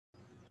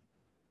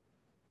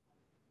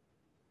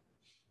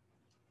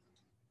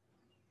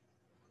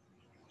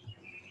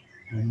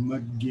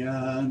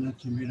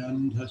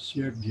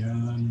Majnanatimirandhasya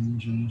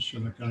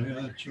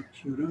Gyananjansalakaya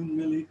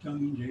Chakshurunmilitam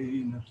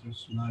Jena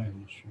Tasmai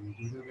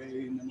Shri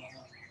Gurave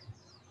Namaha.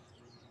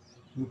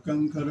 Mukhaṁ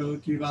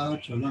karoti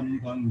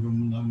vāchalam pangum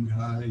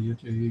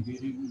langhayate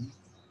girim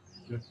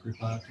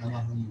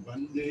yatkripatamaham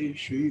vande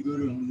Shri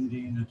Gurum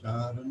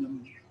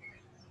Dinataranam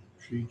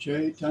Shri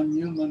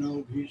Chaitanya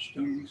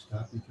Manobhishtam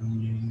Sthapitam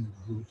Yena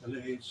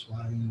Bhutale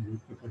Swayam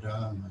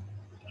Rupapadama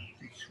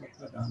Vedanti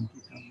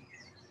Swapadantikam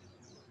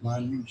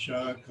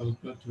Mancha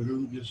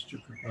Kalpatarubhyascha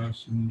Kripa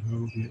Sindho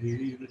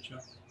Vyayevacha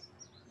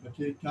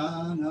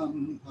Patitanam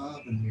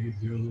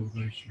Pavanebhyo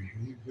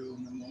Vaishnavebhyo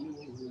Namo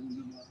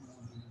Namaha.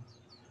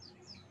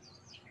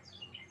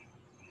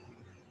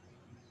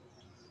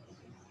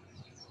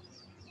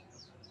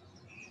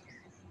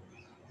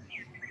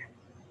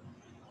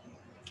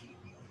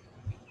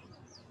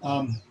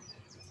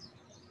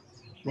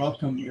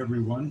 Welcome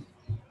everyone,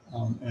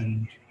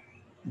 and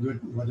good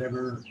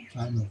whatever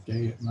time of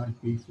day it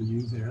might be for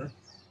you there,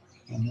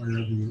 wherever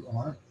you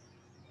are.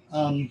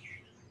 I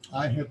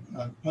have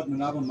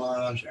Padmanabha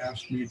Maharaj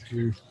asked me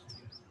to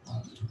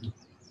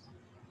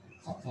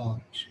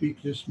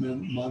speak this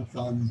month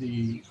on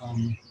the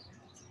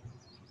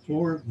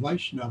 4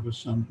 Vaishnava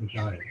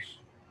Sampradayas.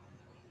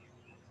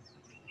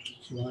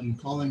 So I'm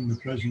calling the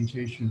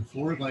presentation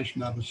 4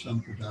 Vaishnava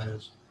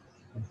Sampradayas,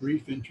 a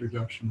brief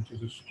introduction to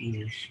the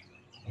schools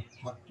of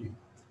Bhakti.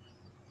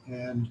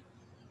 And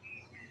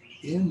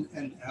in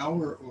an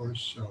hour or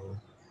so,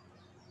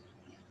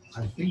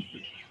 I think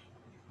that,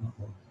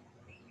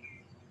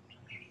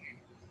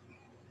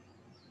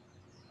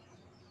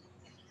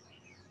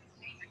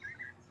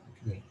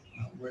 okay,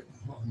 wait,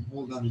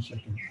 hold on a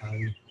second.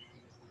 I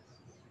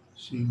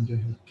seem to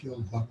have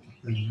killed Bhakti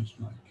Prema's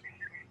mic.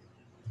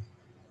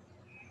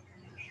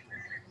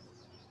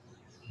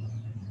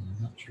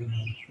 I'm not sure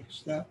how to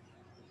fix that.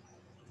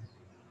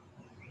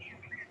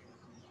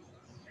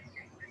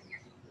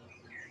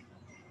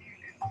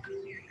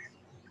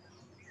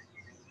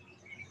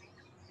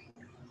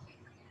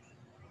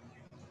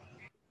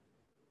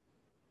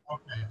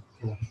 Okay,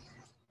 cool.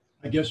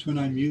 I guess when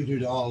I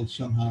muted all,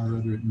 somehow or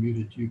other it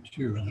muted you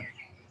too, and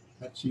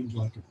that seems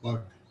like a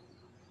bug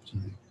to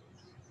me.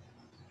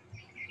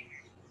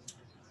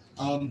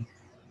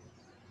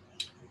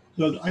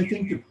 So I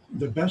think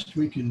the best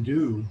we can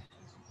do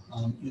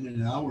in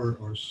an hour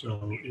or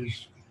so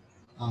is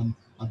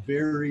a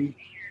very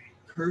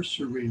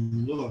cursory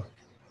look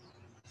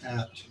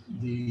at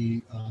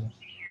the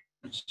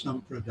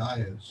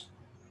sampradayas,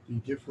 the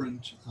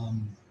different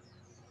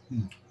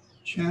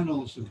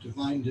channels of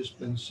divine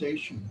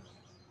dispensation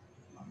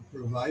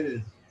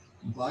provided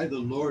by the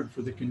Lord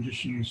for the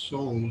conditioned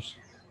souls,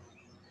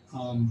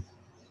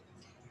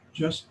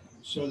 just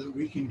so that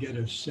we can get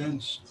a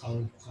sense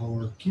of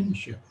our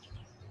kinship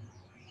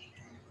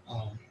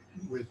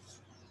with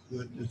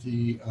the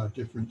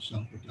different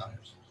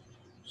sampradayas.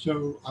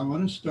 So I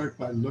want to start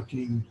by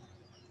looking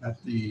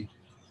at the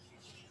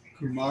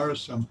Kumara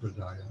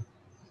Sampradaya,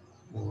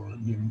 or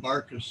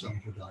Nimbarka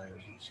Sampradaya,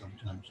 as it's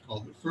sometimes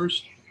called. But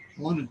first,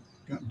 I want to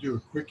do a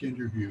quick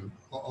overview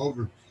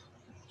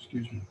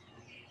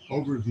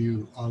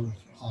of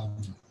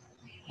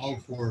all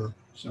 4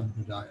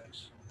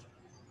 Sampradayas.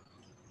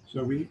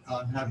 So we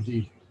have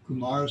the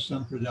Kumara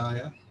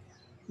Sampradaya,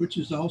 which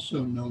is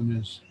also known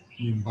as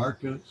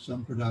Nimbarka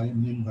Sampradaya,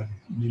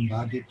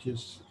 Nimbaditya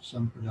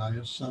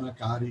Sampradaya,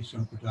 Sanakadi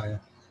Sampradaya,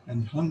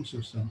 and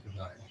Hamsa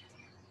Sampradaya.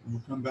 And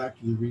we'll come back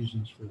to the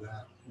reasons for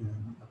that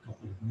in a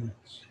couple of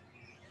minutes.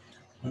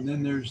 And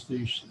then there's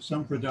the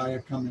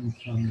Sampradaya coming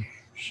from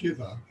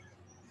Shiva,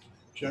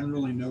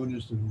 generally known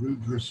as the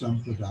Rudra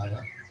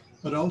Sampradaya,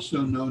 but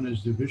also known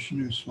as the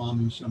Vishnu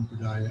Swami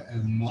Sampradaya,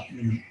 and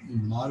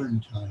in modern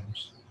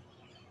times,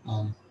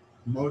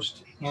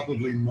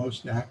 probably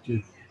most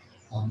active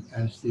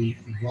as the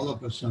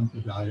Vallabha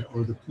Sampradaya,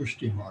 or the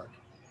Pushti Marg.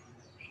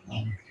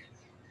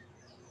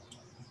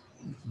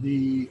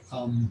 The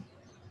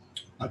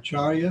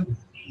Acharya,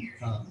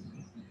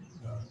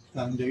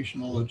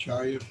 foundational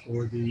Acharya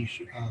for the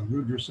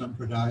Rudra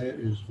Sampradaya,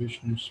 is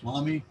Vishnu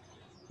Swami.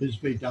 His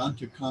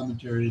Vedanta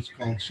commentary is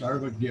called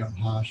Sarvagya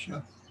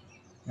Bhasha,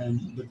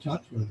 and the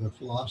Tattva, the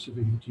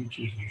philosophy he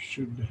teaches, is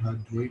Shuddha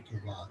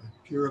Dvaitavada,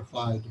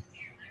 purified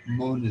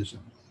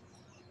monism.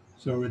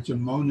 So it's a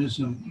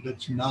monism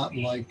that's not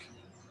like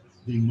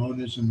the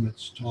monism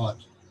that's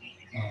taught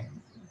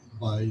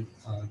by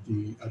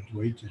the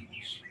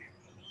Advaitins.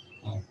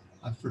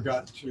 I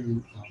forgot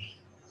to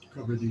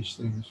cover these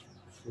things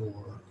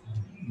for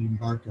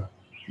Nimbarka.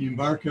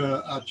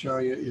 Nimbarka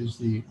Acharya is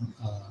the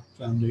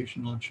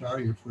foundational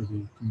Acharya for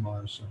the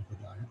Kumara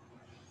Sampradaya.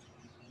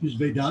 His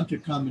Vedanta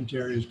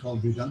commentary is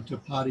called Vedanta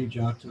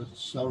Parijata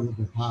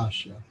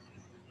Sarvabhasha.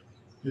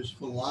 His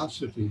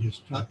philosophy, his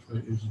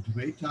tattva, is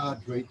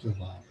Dvaita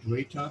Advaitava,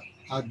 Dvaita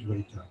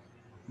Advaita,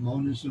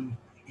 monism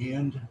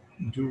and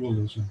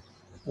dualism,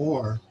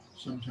 or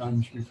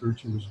sometimes referred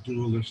to as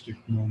dualistic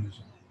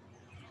monism.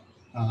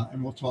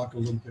 And we'll talk a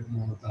little bit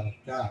more about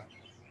that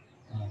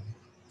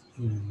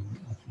in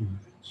a few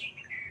minutes.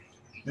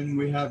 Then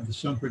we have the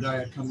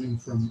Sampradaya coming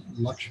from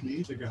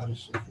Lakshmi, the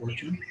goddess of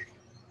fortune,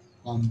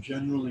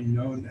 generally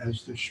known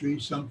as the Sri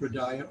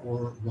Sampradaya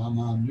or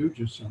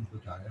Ramanuja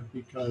Sampradaya,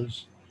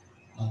 because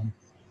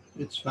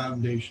its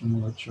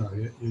foundational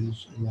acharya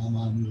is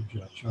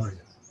Ramanuja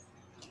Acharya.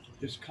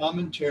 His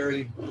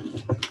commentary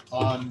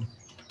on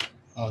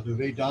the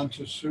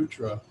Vedanta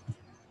Sutra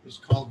is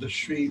called the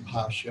Sri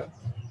Bhashya,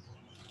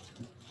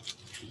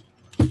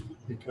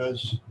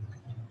 because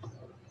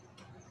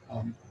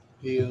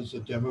he is a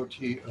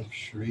devotee of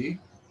Sri,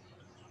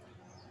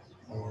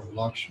 or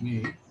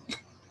Lakshmi,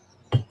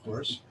 of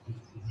course,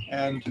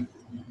 and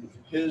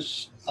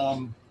his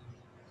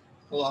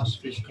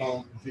philosophy is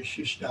called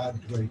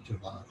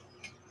Vishishtadvaitavad.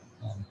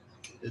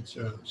 It's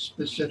a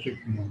specific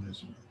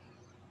monism.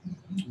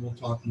 We'll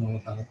talk more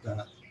about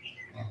that.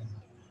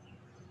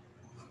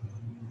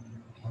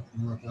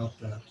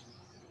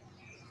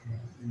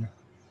 In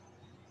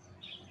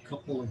a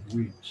couple of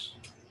weeks.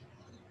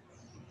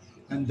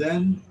 And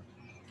then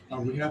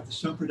we have the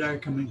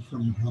Sampradaya coming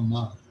from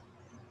Brahma,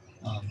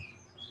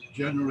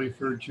 generally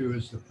referred to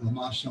as the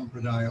Brahma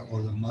Sampradaya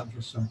or the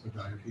Madhva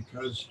Sampradaya,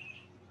 because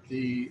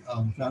the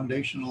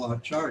foundational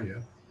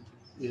acharya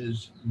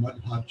is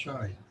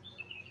Madhvacharya.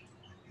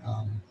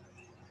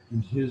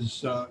 And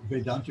his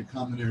Vedanta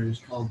commentary is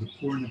called the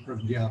Purna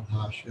Pragya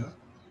Bhashya,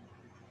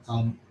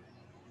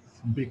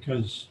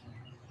 because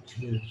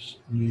his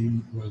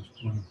name was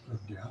Purna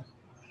Pragya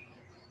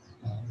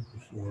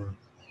before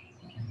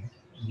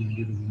being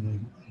given the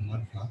name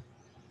Madhva.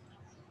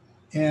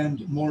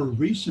 And more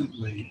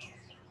recently,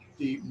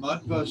 the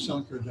Madhva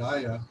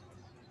Sampradaya,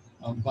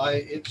 by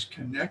its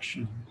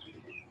connection,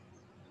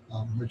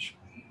 which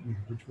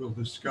we'll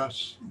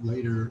discuss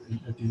later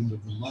at the end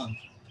of the month,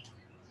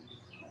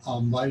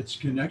 by its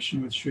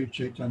connection with Sri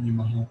Chaitanya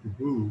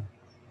Mahaprabhu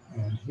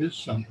and his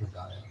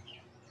Sampradaya,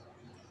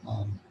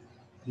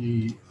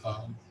 the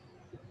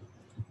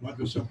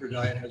Madhva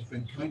Sampradaya has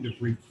been kind of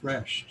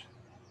refreshed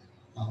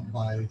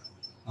by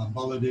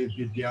Baladev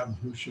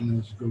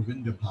Vidyabhushan's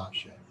Govinda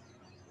Bhashya,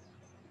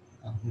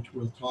 which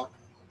we'll talk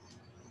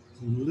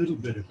a little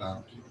bit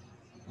about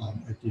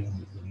at the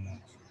end of the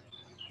month.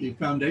 The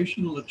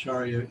foundational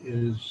acharya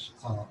is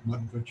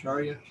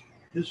Madhvacharya.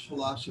 His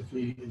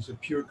philosophy is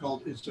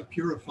it's a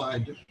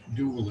purified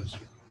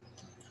dualism.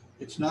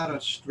 It's not a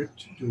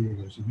strict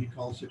dualism. He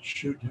calls it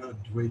Shuddha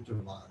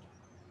Dvaitavad.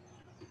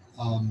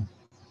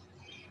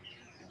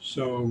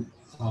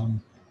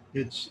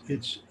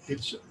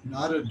 It's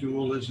not a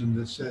dualism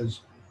that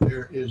says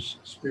there is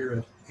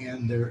spirit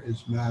and there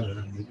is matter,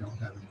 and they don't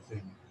have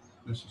anything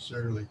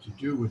necessarily to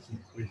do with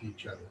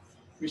each other.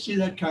 We see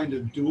that kind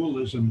of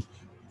dualism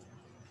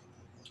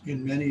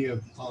in many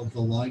of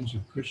the lines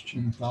of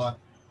Christian thought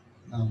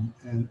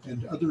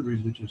and other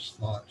religious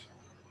thought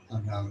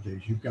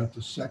nowadays. You've got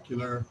the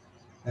secular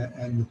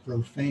and the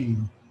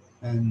profane,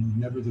 and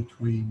never the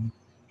twain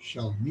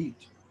shall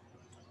meet.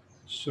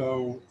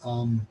 So,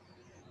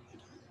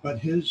 but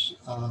his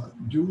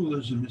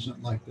dualism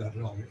isn't like that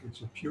at all.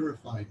 It's a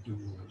purified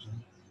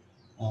dualism.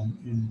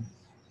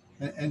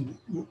 And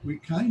we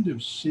kind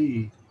of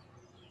see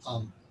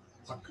a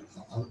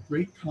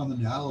great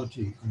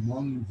commonality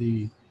among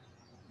the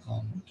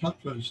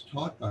tattvas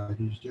taught by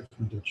these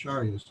different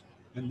acharyas,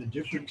 and the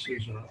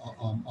differences are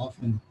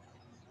often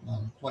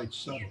quite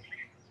subtle.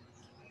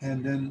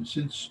 And then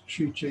since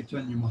Sri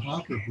Chaitanya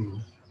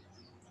Mahaprabhu,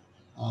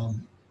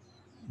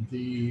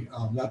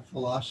 that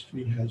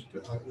philosophy has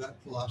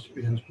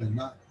been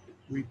not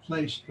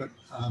replaced, but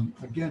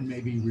again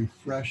maybe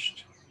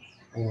refreshed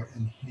or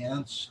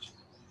enhanced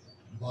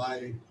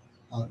by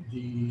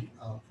the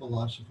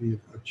philosophy of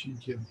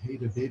Achintya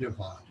Bheda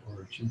Vedavad,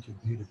 or Achintya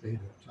Bheda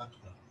Veda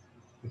Tattva.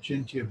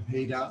 Achintya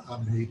Bheda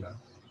Abheda.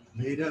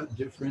 Veda,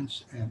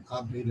 difference, and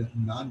Abheda,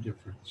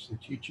 non-difference. The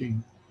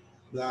teaching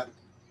that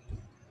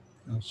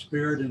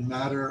spirit and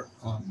matter,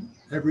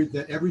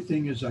 that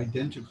everything is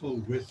identical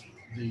with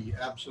the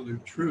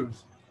absolute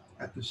truth,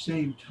 at the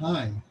same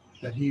time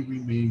that he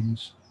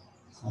remains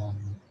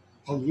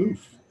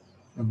aloof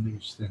from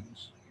these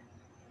things.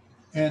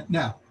 And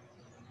now,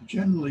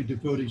 generally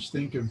devotees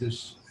think of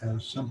this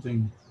as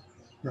something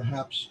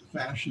perhaps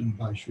fashioned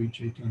by Sri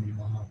Chaitanya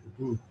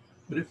Mahaprabhu,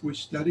 but if we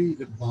study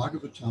the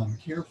Bhagavatam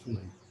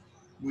carefully,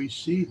 we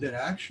see that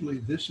actually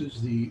this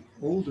is the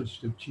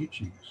oldest of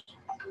teachings,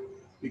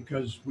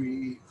 because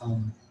we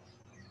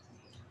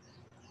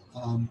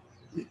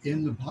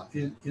in the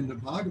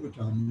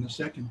Bhagavatam, in the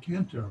second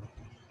canto,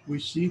 we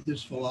see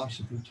this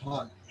philosophy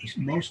taught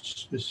most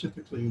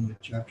specifically in the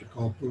chapter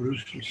called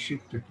Purusha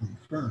Sukta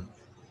Confirmed.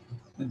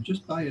 And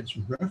just by its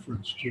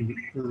reference to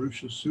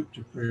Purusha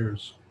Sukta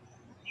prayers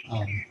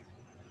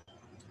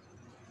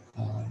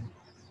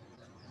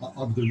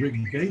of the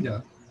Rig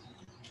Veda,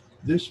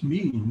 this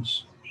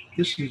means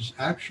this is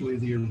actually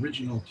the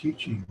original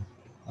teaching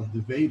of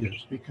the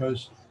Vedas,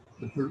 because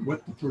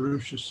what the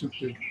Purusha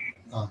Sukta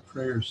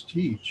prayers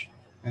teach,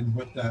 and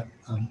what that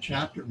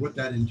what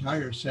that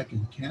entire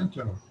second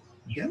canto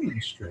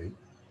demonstrate,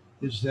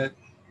 is that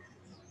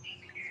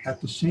at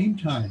the same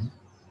time,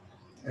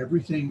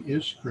 everything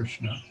is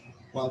Krishna,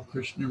 while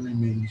Krishna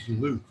remains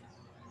aloof.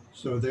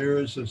 So there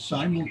is a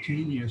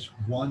simultaneous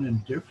one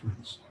and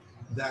difference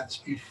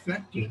that's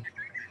effected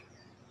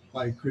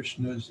by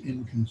Krishna's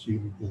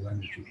inconceivable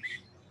energies.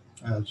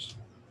 As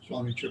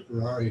Swami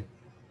Tripurari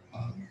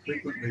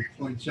frequently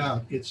points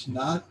out, it's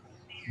not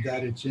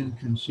that it's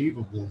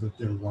inconceivable that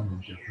they're one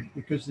and different,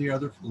 because the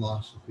other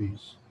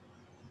philosophies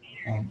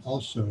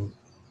also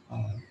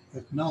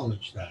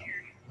acknowledge that.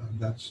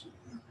 That's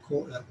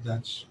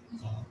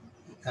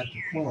at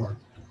the core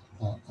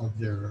of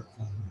their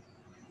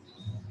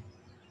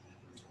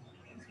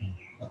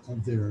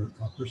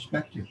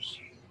perspectives.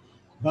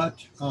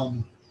 But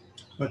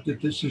but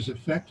that this is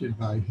affected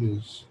by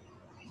his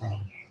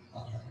um,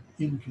 uh,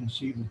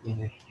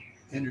 inconceivable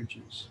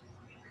energies.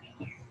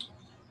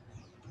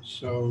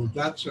 So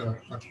that's a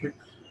quick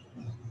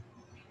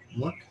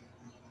look.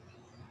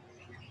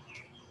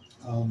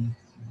 Um,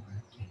 I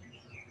have to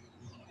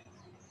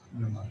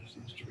minimize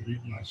these to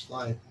read my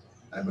slide.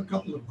 I have a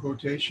couple of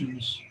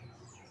quotations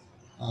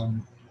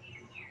um,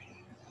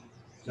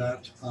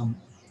 that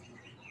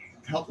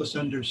help us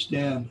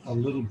understand a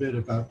little bit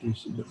about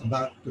these,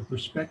 about the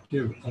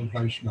perspective of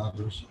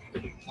Vaishnavas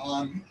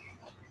on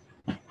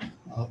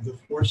the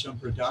four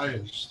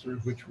sampradayas through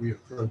which we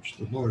approach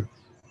the Lord.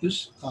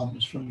 This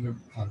is from the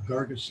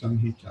Garga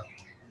Samhita.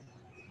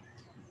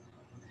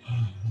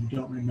 I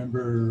don't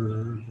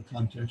remember the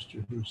context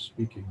or who's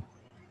speaking.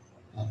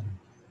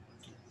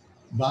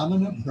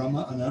 Vamana,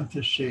 Brahma, Ananta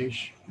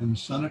Shesh, and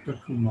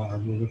Sanaka Kumar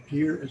will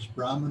appear as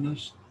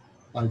Brahmanas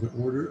by the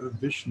order of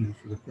Vishnu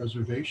for the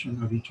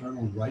preservation of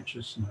eternal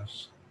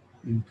righteousness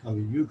in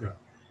Kali Yuga.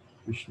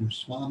 Vishnu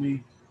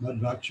Swami,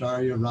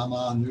 Madhvacharya,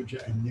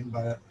 Ramanuja, and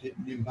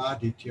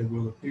Nimbaditya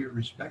will appear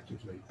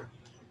respectively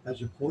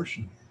as a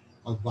portion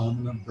of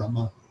Vamana,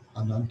 Brahma,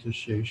 Ananta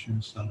Shesh,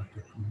 and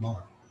Sanaka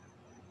Kumar.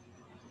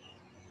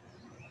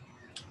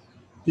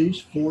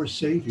 These four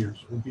saviors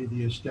will be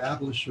the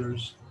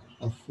establishers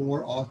of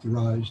four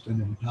authorized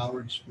and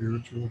empowered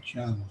spiritual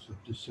channels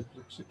of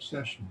disciplic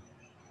succession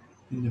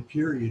in the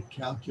period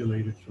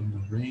calculated from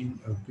the reign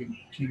of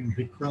King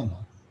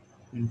Vikrama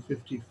in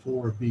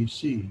 54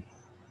 BC,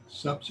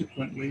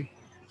 subsequently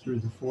through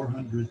the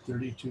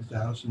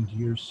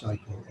 432,000-year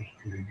cycle of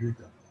Kali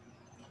Yuga.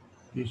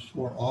 These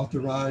four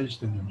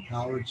authorized and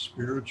empowered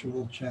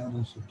spiritual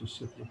channels of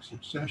disciplic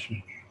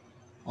succession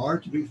are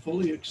to be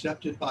fully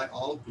accepted by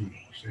all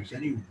beings, as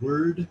any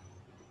word,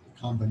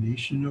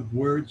 combination of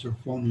words, or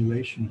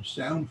formulation of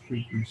sound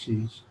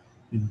frequencies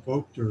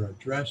invoked or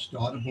addressed,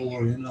 audible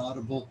or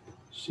inaudible,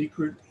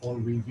 secret or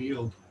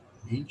revealed,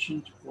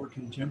 ancient or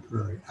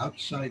contemporary,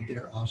 outside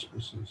their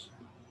auspices,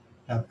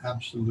 have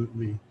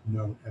absolutely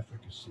no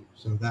efficacy.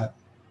 So that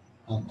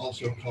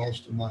also calls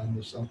to mind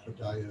the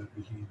Sampradaya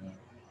Vihina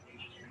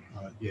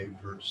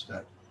verse,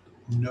 that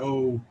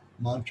no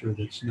mantra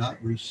that's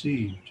not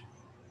received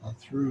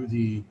through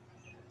the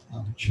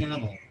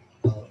channel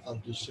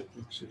of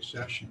disciplic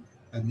succession.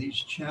 And these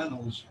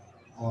channels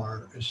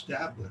are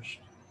established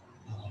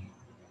um,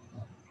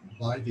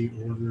 by the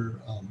order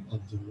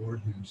of the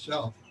Lord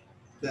himself,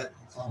 that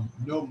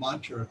no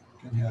mantra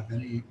can have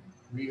any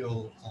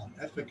real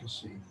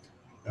efficacy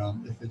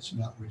if it's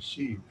not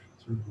received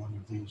through one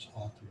of these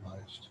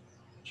authorized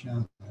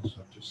channels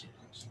of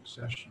disciplic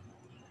succession.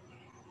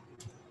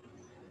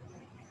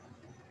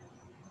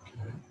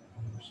 Okay,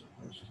 I'm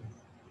supposed to.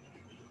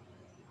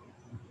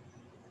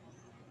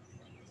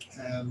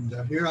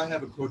 And here I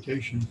have a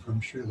quotation from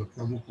Srila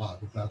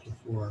Prabhupada about the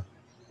four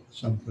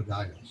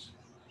sampradayas.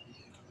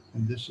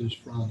 And this is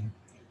from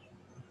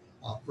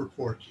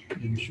purport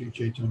in Sri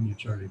Chaitanya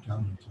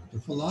Charitamrita. The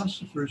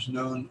philosophers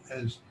known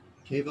as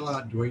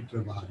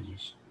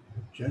Kevaladvaitavadis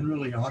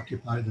generally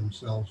occupy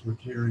themselves with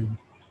hearing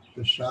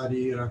the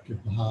Shariraka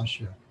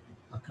Bhashya,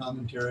 a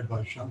commentary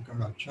by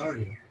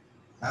Shankaracharya,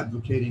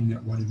 advocating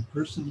that one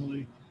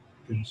impersonally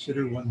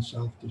consider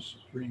oneself the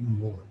Supreme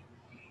Lord.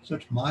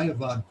 Such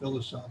Mayavad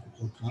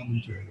philosophical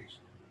commentaries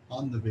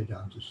on the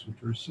Vedanta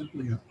Sutra are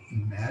simply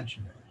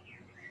imaginary.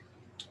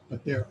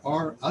 But there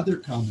are other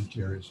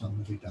commentaries on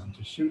the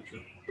Vedanta Sutra.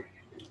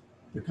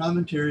 The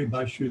commentary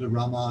by Srila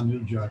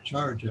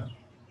Ramanujacharya,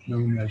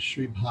 known as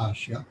Sri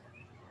Bhashya,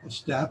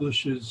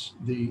 establishes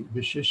the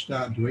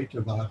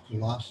Vishishtadvaitavad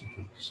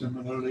philosophy.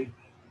 Similarly,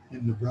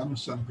 in the Brahma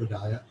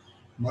Sampradaya,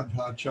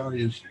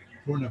 Madhvacharya's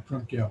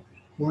Purnapragya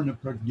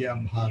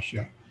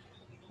Bhashya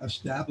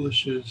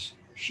establishes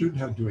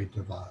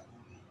Shuddhadvaitavad.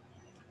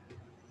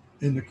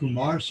 In the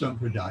Kumar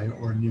Sampradaya,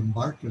 or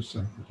Nimbarka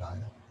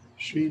Sampradaya,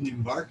 Sri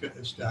Nimbarka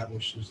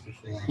establishes the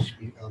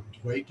philosophy of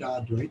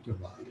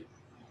Dvaita-Dvaitavad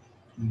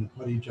in the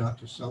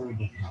Parijata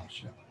Saurabha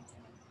Bhashya.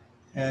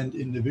 And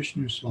in the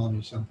Vishnu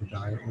Swami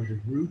Sampradaya, or the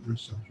Rudra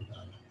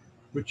Sampradaya,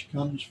 which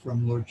comes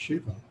from Lord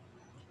Shiva,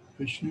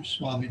 Vishnu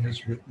Swami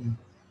has written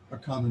a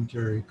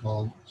commentary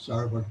called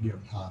Sarvagya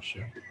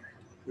Bhashya,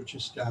 which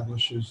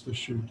establishes the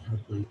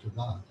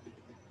Shuddhadvaitavad.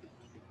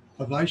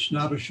 A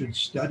Vaishnava should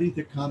study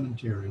the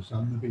commentaries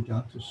on the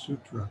Vedanta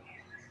Sutra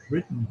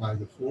written by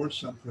the four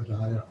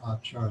Sampradaya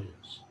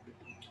Acharyas.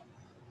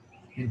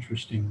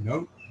 Interesting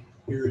note,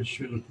 Here is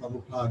Srila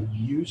Prabhupada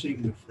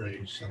using the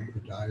phrase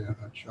Sampradaya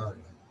Acharya.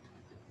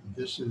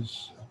 This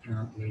is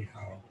apparently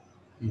how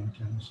he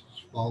intends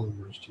his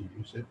followers to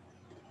use it.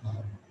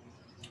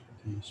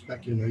 The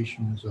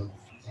speculations of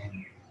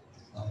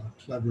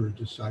clever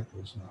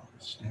disciples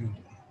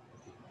notwithstanding.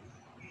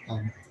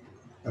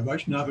 A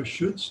Vaishnava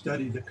should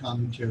study the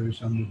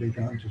commentaries on the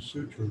Vedanta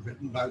Sutra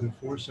written by the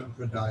four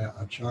Sampradaya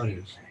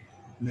Acharyas,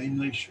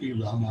 namely Sri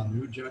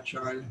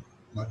Ramanujacharya,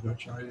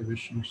 Madhvacharya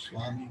Vishnu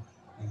Swami,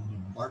 and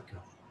Nimbarka.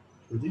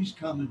 For these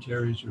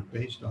commentaries are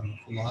based on the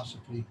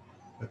philosophy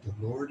that the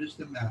Lord is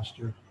the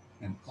master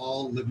and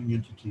all living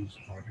entities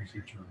are his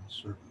eternal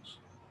servants.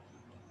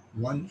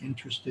 One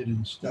interested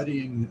in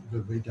studying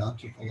the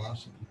Vedanta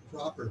philosophy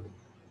properly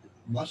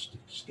must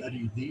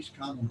study these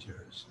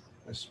commentaries,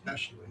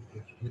 especially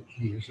if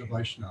he is a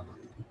Vaishnava.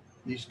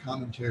 These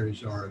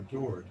commentaries are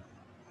adored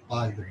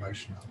by the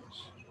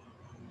Vaishnavas.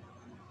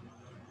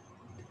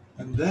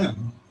 And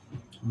then,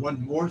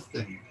 one more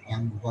thing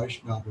on the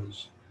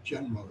Vaishnavas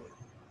generally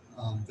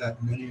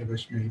that many of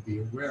us may be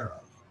aware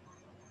of.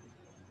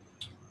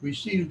 We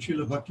see in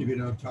Srila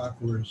Bhaktivinoda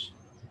Thakur's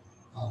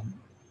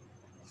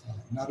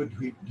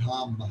Navadvip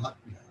Dham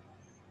Mahatmya,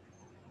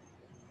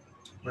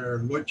 where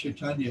Lord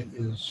Chaitanya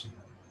is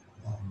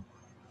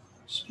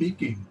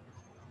speaking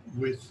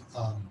with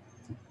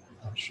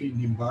Sri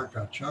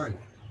Nimbarka Acharya.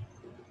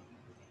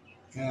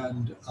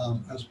 And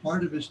as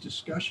part of his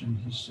discussion,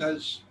 he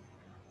says,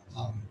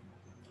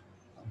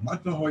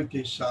 Madhva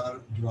hoite sar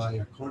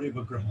dvaya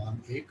koreva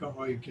graham eka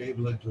hoy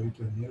kevala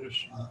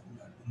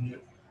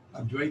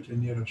advaita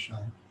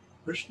nirashan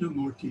Krishna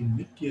Murti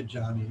Nitya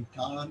Jani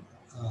Tan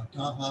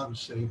Tahar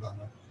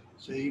Sevana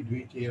Se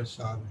Dvitiya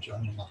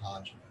Sarvajana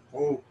Mahajana.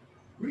 Oh,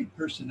 great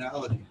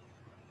personality.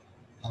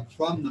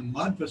 From the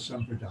Madhva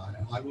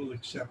Sampradaya, I will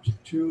accept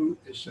two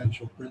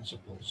essential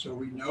principles. So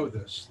we know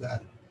this,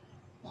 that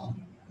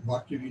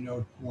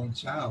Bhaktivinoda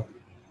points out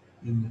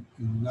in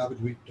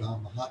Navadvip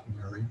Dham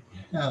Mahatmya,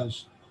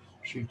 as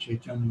Sri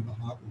Chaitanya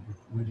Mahaprabhu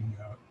pointing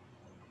out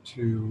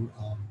to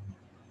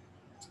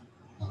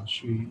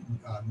Sri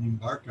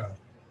Nimbarka,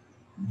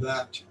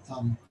 that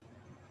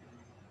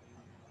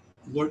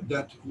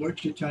Lord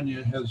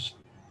Chaitanya has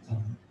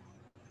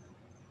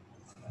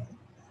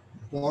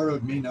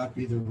borrowed, may not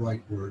be the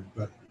right word,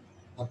 but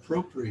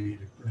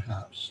appropriated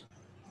perhaps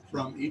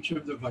from each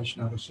of the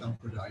Vaishnava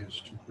Sampradaya's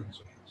two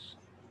principles.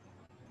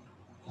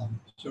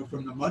 So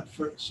from the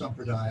Madhva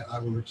Sampradaya, I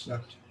will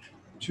accept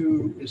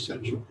two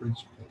essential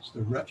principles: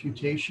 the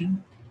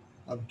refutation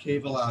of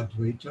Kevala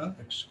Advaita,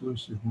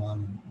 exclusive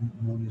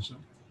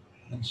monism,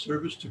 and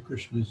service to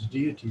Krishna's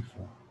deity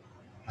form,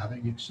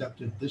 having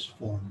accepted this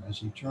form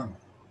as eternal.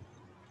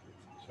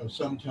 So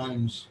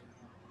sometimes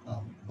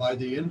by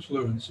the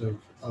influence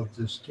of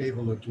this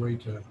Kevala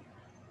Advaita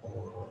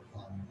or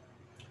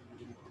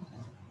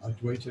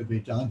Advaita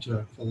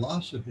Vedanta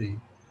philosophy,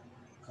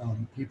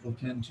 people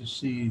tend to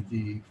see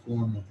the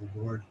form of the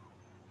Lord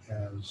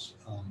as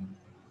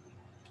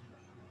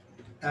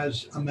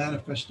a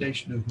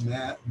manifestation of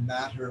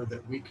matter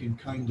that we can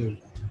kind of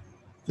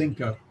think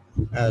of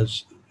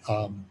as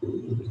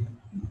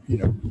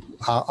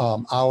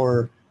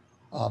our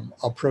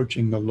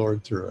approaching the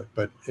Lord through it,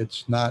 but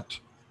it's not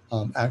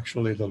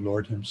actually the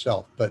Lord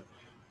himself. But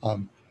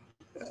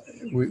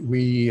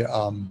we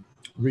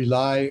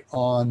rely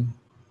on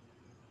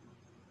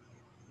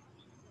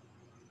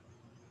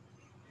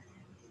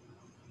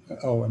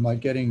oh, am I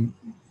getting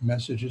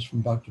messages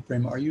from Dr.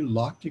 Prema? Are you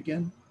locked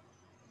again?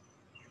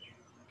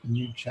 Can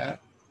you chat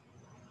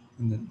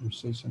and then you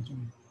say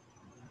something?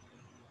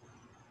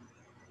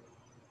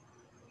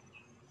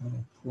 Oh,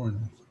 poor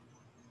enough.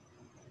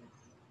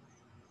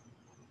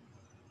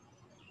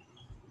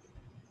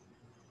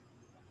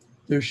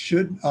 There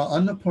should,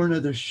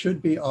 Annapurna, there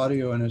should be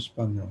audio in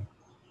Espanol.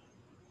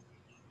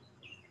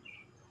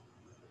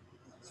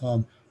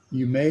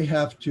 You may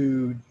have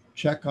to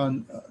check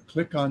on,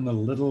 click on the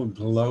little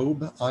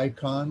globe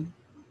icon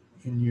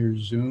in your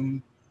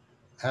Zoom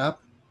app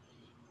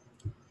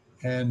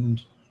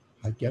and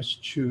I guess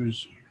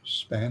choose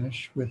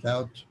Spanish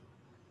without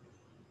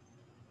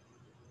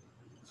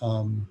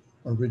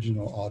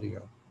original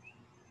audio.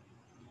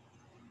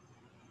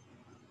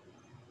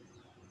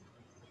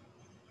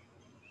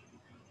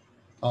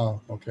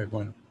 Oh, okay,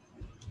 bueno.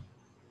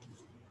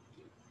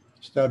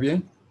 ¿Está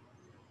bien?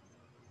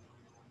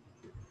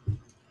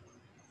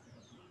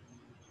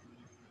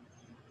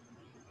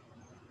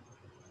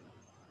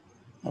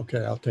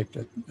 Okay, I'll take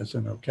that as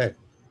an okay.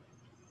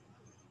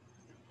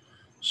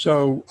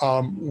 So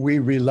we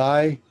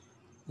rely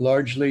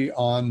largely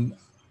on,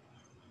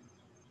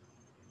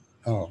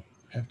 oh,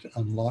 I have to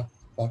unlock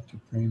Bhakti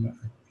Prema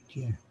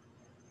again.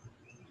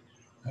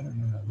 I don't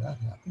know how that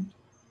happened.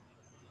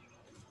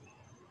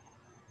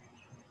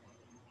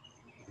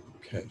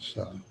 Okay,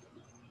 so,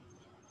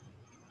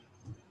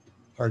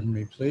 pardon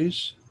me,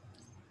 please.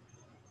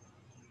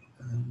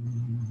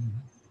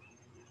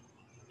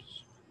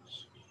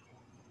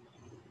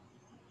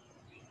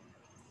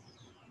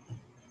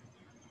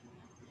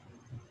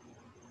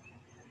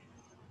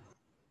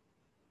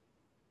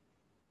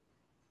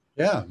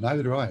 Yeah,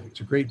 neither do I.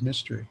 It's a great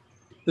mystery.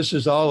 This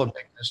is all a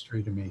big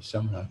mystery to me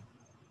somehow.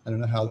 I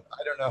don't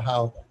know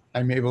how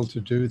I'm able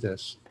to do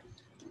this.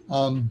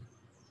 Um,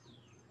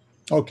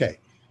 okay,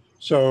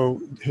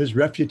 so his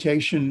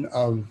refutation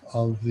of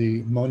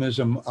the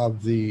monism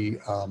of the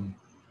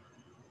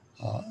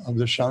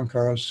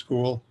Shankara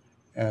school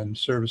and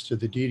service to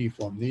the deity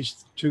form.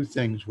 These two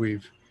things we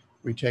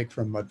take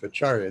from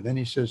Madhvacharya. Then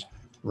he says,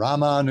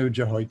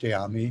 Ramanuja hoite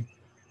ami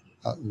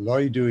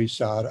loidui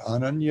sar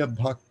ananya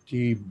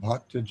bhakti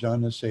bhakta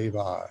jana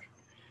sevar.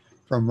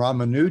 From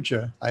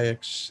Ramanuja, I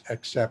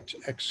accept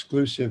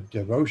exclusive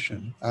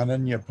devotion,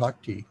 ananya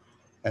bhakti,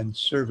 and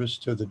service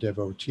to the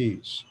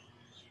devotees.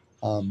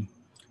 Um,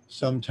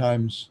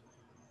 Sometimes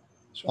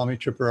Swami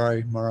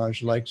Tripurari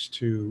Maharaj likes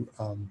to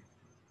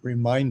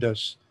remind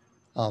us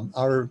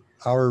our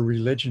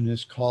religion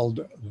is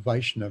called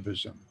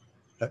Vaishnavism.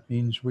 That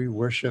means we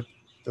worship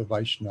the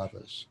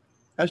Vaishnavas.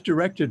 As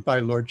directed by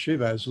Lord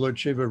Shiva, as Lord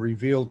Shiva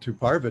revealed to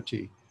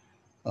Parvati,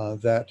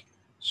 that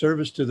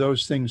service to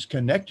those things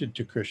connected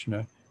to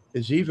Krishna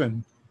is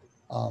even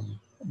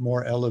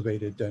more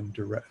elevated than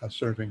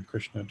serving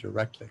Krishna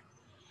directly.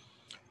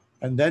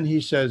 And then he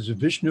says,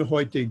 Vishnu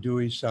hoite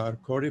duisar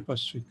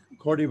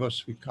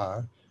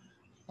korivasvikar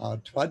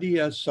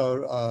Tvadiya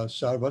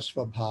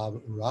Sarvasva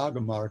Bhav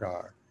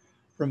Ragamargar.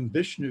 From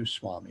Vishnu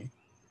Swami,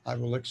 I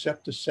will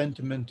accept the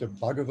sentiment of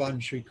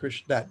Bhagavan Sri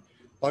Krishna, that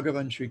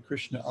Bhagavan Sri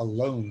Krishna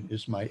alone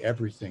is my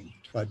everything.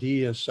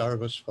 Tvadiya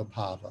Sarvasva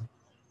Bhava.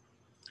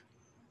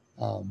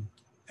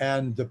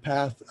 And the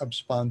path of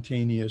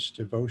spontaneous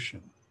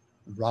devotion,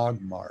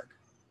 Ragmarg.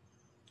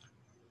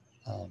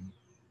 Um,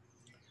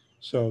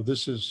 so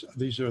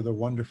these are the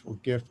wonderful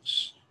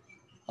gifts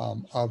uh,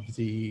 of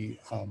the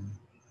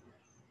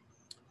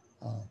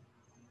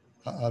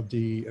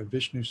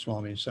Vishnu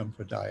Swami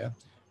Sampradaya.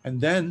 And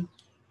then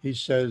he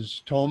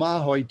says,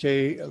 Toma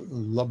hoite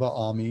laba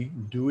ami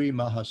dui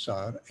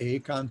mahasar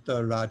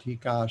ekanta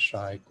radhika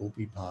shai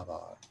gopi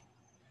bhavar.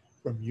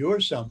 From your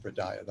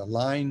Sampradaya, the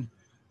line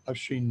of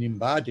Sri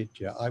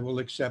Nimbaditya, I will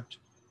accept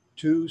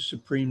two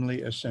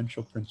supremely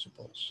essential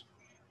principles: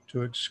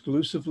 to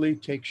exclusively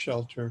take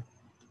shelter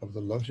of the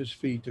lotus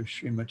feet of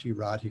Srimati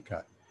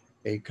Radhika,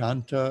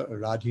 ekanta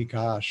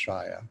radhika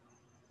shaya.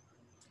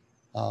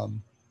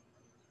 Um,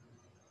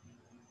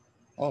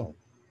 oh,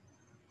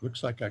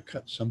 looks like I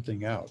cut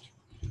something out.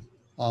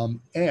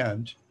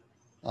 And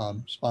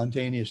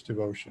spontaneous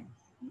devotion.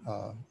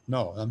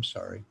 No, I'm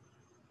sorry.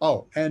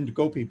 Oh, and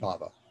Gopi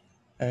Bhava,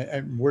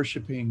 and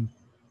worshiping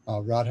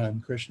Radha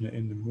and Krishna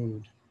in the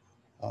mood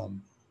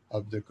um,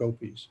 of the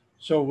gopis.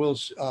 So we'll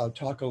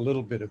talk a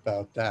little bit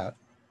about that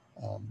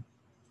um,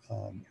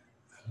 um,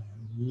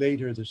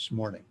 later this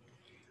morning.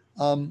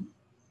 Um,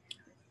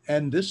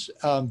 and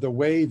the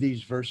way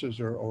these verses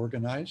are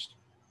organized,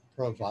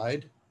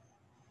 provide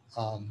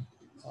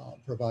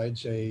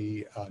provides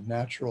a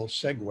natural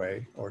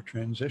segue or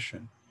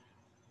transition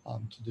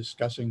to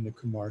discussing the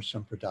Kumar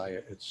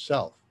Sampradaya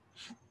itself.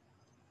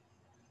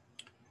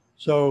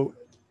 So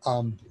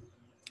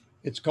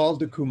it's called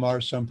the Kumar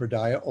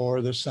Sampradaya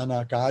or the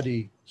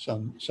Sanakadi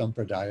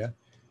Sampradaya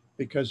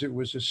because it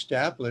was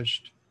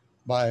established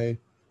by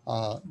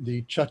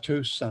the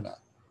Chatusana,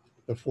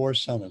 the four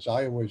sanas.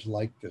 I always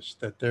like this,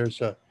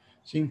 that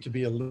seemed to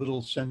be a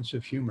little sense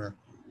of humor,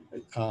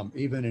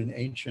 even in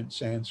ancient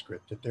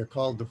Sanskrit, that they're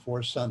called the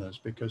four sanas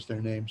because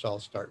their names all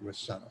start with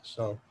sana.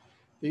 So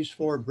these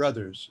four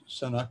brothers,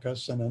 Sanaka,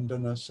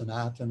 Sanandana,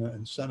 Sanatana,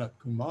 and Sanat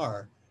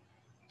Kumar,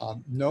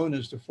 known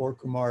as the four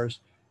Kumars,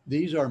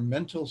 these are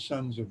mental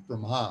sons of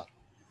Brahma.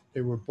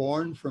 They were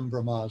born from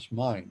Brahma's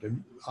mind.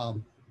 And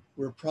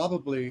we're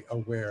probably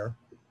aware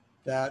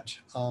that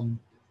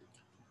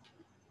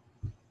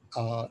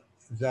uh,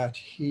 that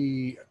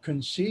he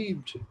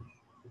conceived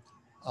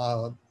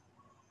uh,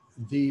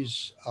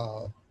 these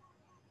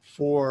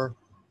four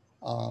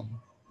um,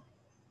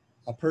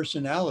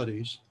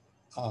 personalities.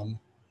 Um,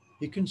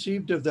 he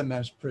conceived of them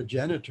as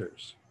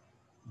progenitors,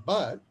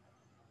 but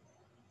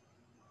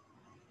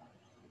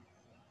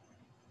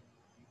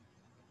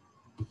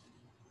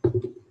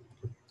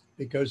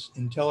because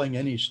in telling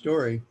any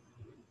story,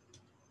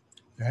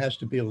 there has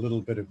to be a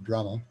little bit of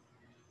drama.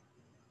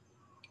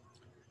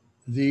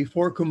 The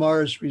four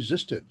Kumars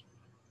resisted,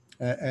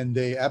 and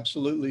they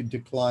absolutely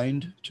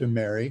declined to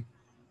marry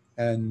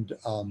and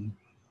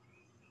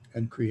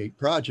create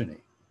progeny.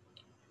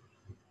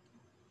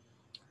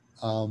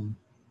 Um,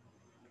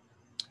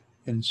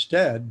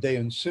 Instead, they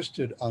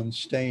insisted on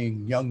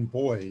staying young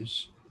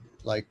boys,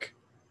 like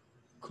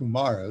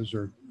Kumaras,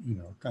 or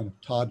kind of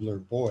toddler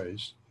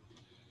boys,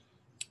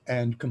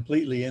 and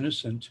completely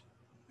innocent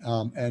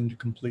and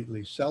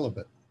completely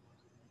celibate.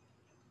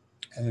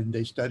 And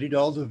they studied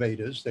all the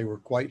Vedas. They were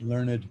quite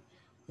learned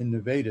in the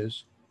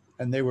Vedas,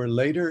 and they were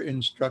later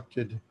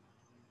instructed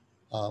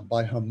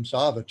by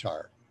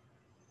Hamsavatar.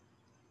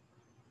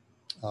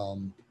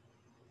 Um,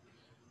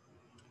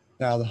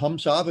 Now, the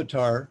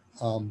Hamsavatar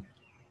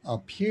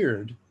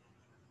appeared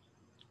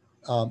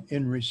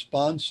in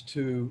response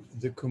to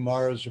the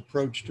Kumara's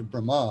approach to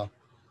Brahma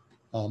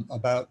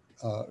about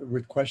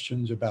with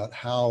questions about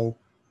how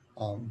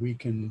we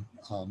can,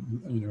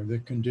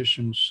 the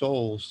conditioned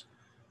souls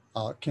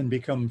can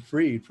become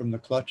freed from the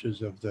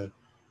clutches of the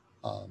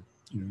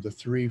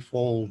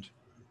threefold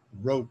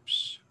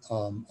ropes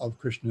of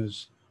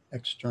Krishna's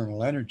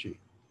external energy.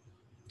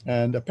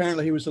 And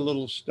apparently he was a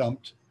little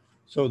stumped.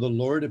 So the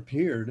Lord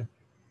appeared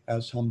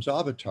as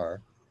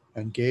Hamsavatar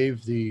and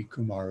gave the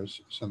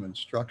Kumaras some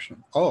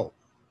instruction. Oh,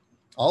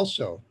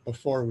 also,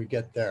 before we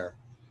get there,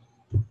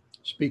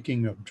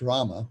 speaking of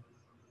drama,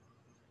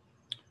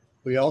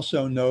 we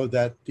also know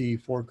that the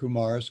four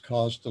Kumaras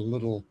caused a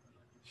little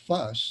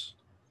fuss,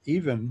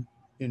 even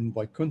in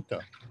Vaikuntha.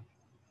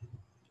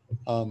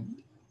 Um,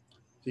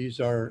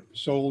 these are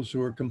souls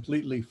who are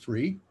completely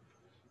free,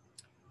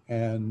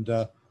 and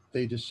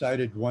they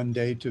decided one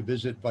day to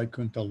visit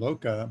Vaikuntha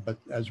Loka, but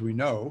as we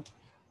know,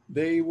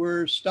 they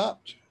were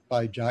stopped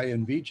by Jaya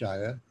and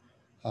Vijaya,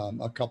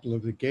 a couple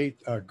of the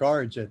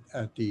guards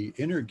at the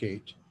inner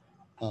gate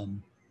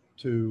um,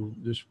 to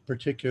this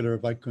particular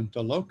Vaikuntha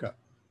Loka.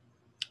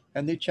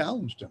 And they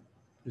challenged him.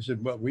 They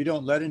said, well, we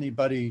don't let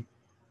anybody,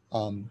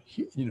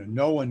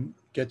 no one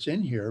gets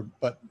in here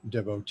but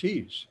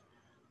devotees.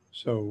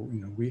 So,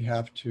 we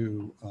have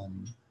to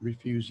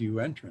refuse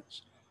you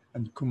entrance.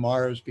 And the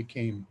Kumaras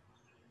became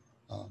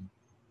a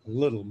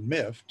little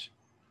miffed.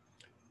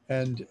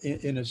 And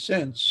in a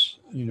sense,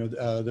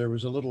 there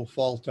was a little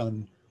fault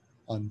on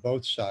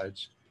both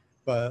sides.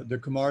 But the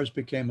Kumaras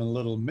became a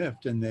little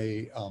miffed and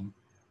they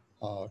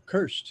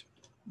cursed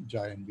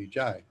Jai and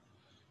Vijay.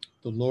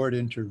 The Lord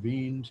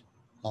intervened,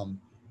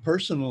 um,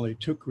 personally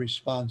took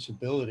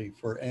responsibility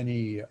for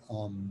any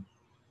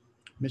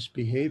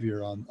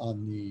misbehavior on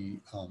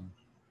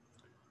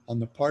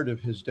the part of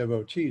his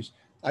devotees.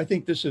 I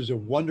think this is a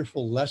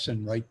wonderful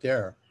lesson right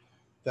there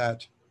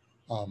that,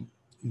 um,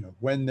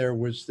 when there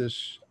was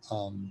this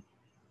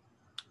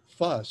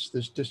fuss,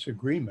 this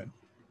disagreement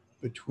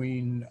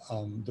between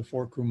the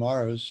four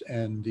Kumaras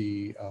and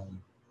the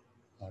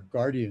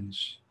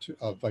guardians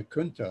of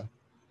Vaikuntha,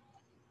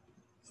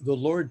 the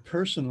Lord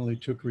personally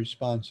took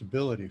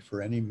responsibility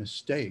for any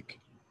mistake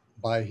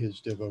by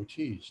his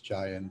devotees,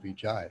 Jaya and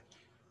Vijay.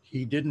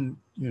 He didn't,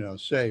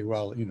 say,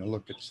 well,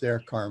 look, it's their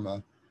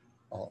karma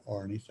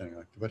or anything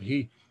like that. But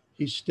he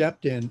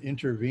stepped in,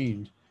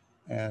 intervened,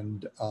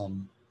 and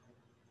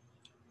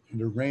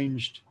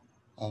arranged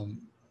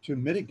to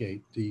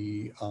mitigate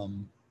the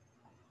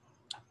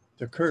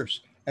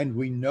curse. And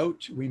we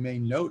may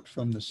note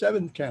from the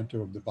seventh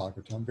canto of the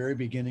Bhagavatam, very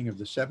beginning of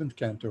the seventh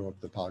canto of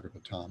the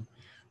Bhagavatam,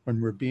 when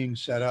we're being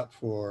set up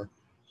for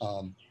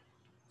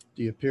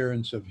the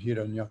appearance of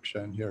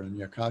Hiranyaksha and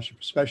Hiranyakashipu,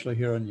 especially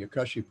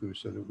Hiranyakashipu,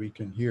 so that we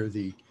can hear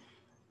the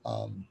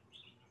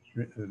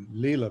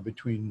Leela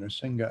between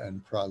Nrsimha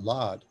and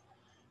Prahlad,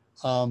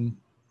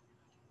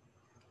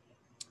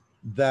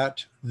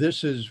 that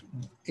this is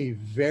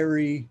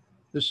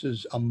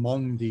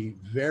among the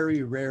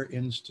very rare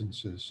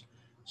instances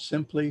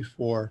simply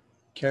for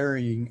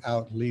carrying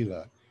out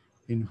Leela,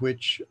 in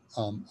which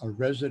a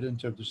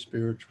resident of the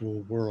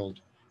spiritual world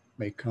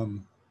may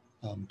come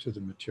to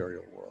the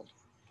material world.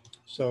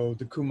 So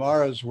the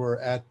Kumaras were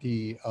at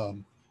the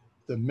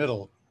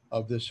middle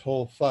of this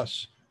whole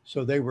fuss.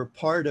 So they were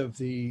part of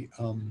the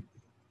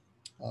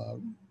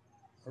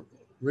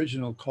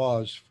original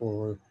cause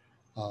for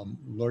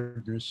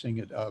Lord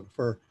Nrsimha,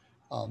 for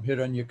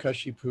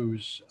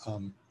Hiranyakashipu's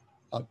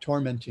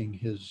tormenting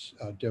his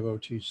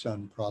devotee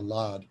son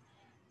Prahlad,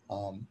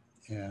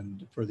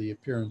 and for the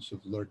appearance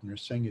of Lord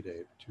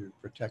Nrsimhadev to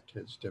protect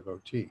his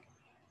devotee.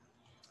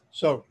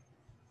 So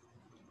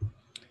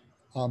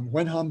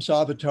when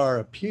Hamsavatar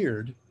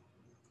appeared,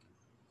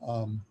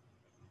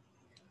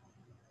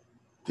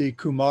 the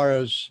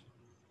Kumaras,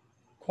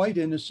 quite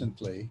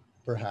innocently,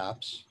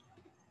 perhaps,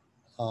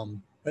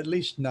 at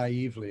least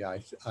naively,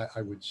 I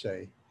would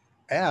say,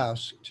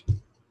 asked,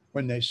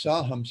 when they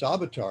saw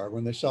Hamsavatar,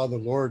 when they saw the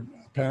Lord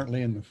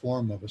apparently in the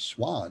form of a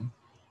swan,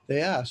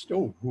 they asked,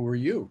 oh, who are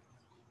you?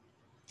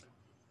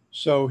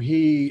 So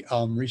he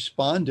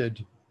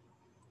responded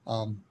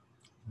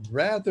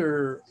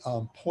rather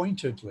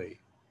pointedly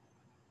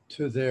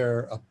to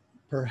their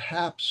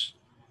perhaps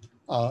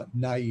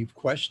naive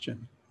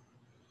question.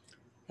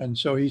 And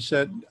so he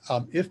said,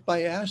 if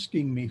by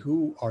asking me,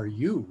 who are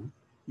you,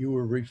 you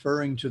were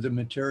referring to the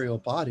material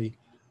body,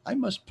 I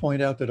must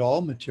point out that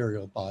all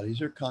material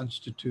bodies are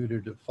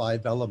constituted of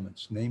 5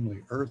 elements,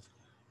 namely earth,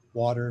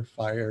 water,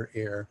 fire,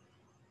 air,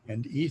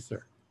 and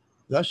ether.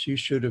 Thus, you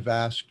should have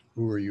asked,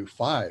 who are you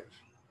 5?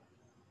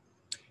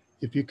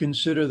 If you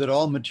consider that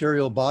all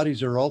material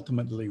bodies are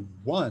ultimately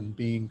one,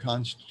 being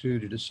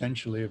constituted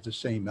essentially of the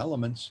same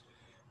elements,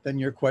 then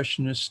your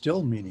question is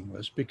still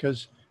meaningless,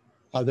 because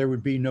there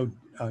would be no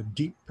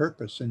deep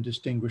purpose in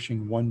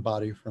distinguishing one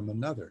body from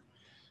another.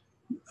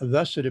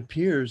 Thus, it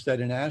appears that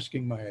in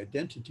asking my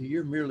identity,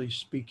 you're merely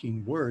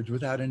speaking words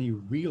without any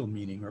real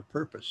meaning or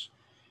purpose.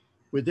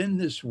 Within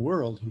this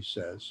world, he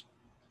says,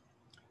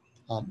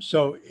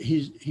 so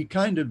he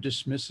kind of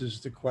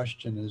dismisses the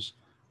question as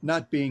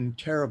not being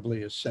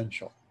terribly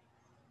essential,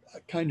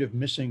 kind of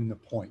missing the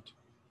point.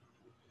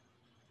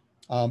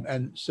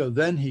 And so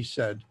then he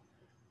said,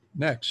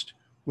 next,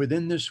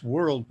 within this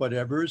world,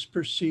 whatever is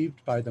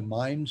perceived by the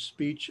mind,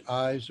 speech,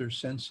 eyes, or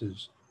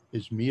senses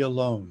is me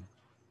alone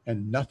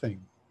and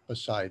nothing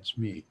besides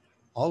me.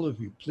 All of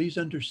you, please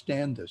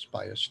understand this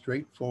by a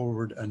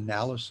straightforward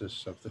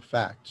analysis of the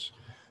facts.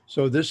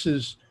 So this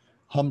is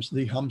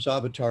the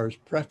Hamsavatar's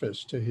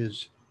preface to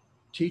his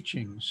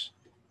teachings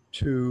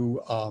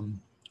to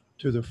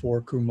the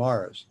four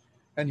Kumaras.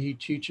 And he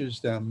teaches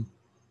them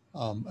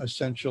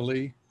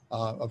essentially,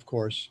 of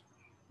course,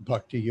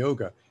 bhakti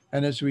yoga.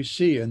 And as we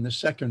see in the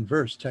second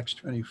verse, text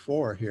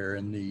 24 here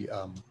in the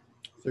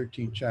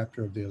 13th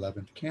chapter of the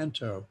 11th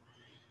canto,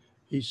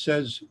 he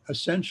says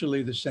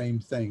essentially the same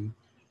thing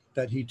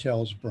that he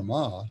tells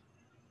Brahma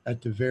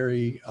at the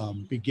very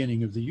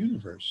beginning of the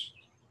universe.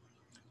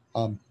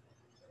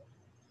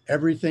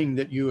 Everything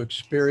that you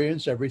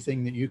experience,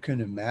 everything that you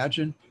can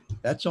imagine,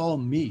 that's all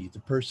me, the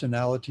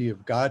personality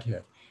of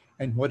Godhead.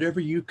 And whatever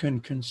you can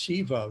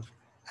conceive of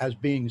as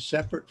being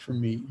separate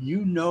from me,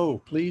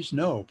 please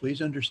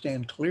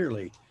understand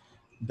clearly,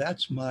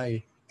 that's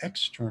my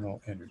external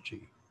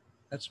energy.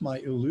 That's my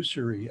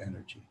illusory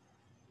energy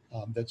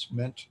that's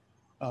meant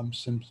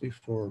simply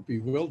for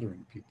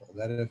bewildering people.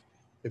 That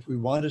if we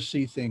want to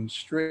see things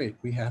straight,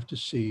 we have to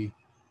see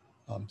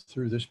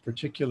through this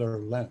particular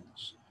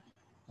lens.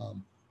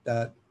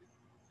 That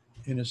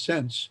in a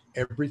sense,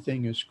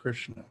 everything is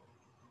Krishna.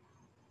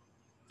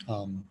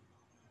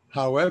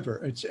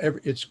 However,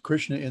 it's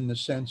Krishna in the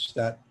sense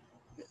that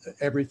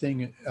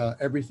everything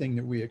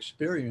that we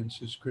experience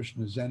is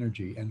Krishna's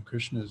energy, and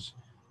Krishna's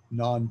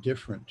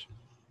non-different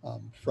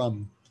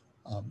from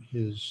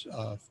his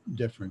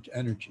different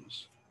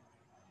energies.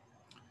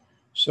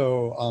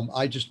 So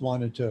I just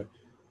wanted to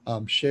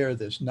share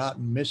this, not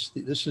miss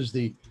this is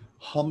the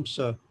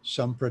Hamsa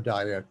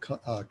Sampradaya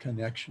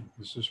connection.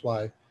 This is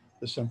why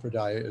the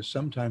Sampradaya is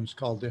sometimes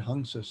called the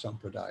Hamsa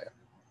Sampradaya.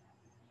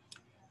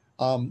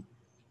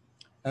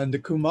 And the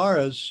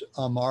Kumaras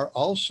are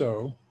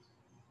also,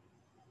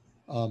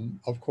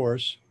 of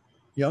course,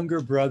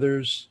 younger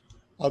brothers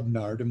of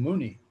Narada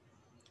Muni.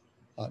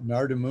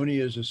 Narada Muni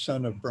is a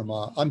son of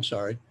Brahma. I'm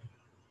sorry.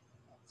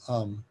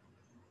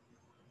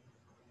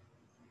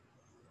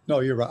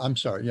 No, you're right. I'm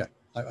sorry. Yeah,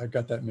 I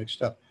got that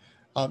mixed up.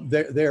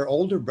 They're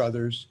older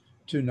brothers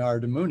to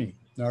Narada Muni.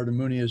 Narada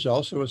Muni is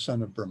also a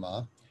son of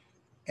Brahma.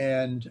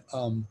 And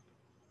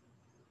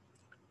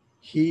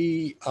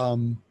he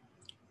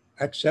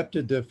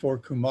accepted the four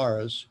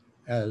Kumaras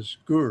as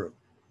guru.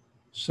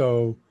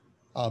 So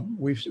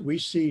we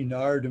see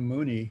Narada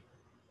Muni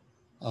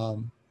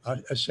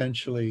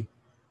essentially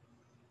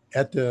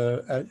at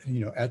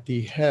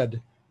the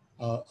head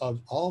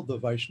of all the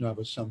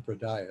Vaishnava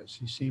Sampradayas.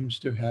 He seems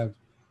to have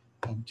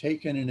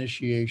taken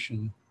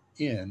initiation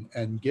in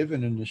and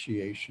given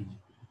initiation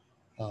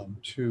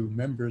to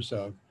members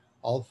of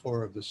all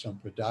four of the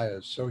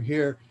Sampradayas. So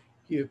here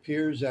he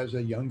appears as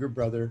a younger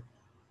brother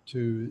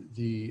to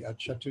the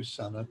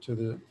Chatusana, to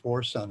the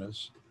four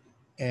sanas,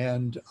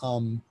 and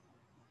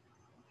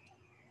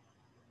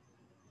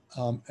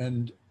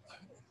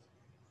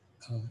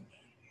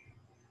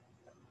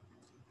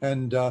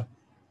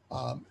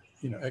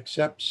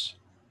accepts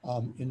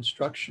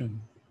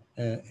instruction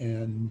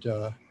and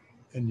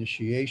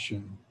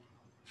initiation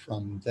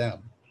from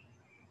them.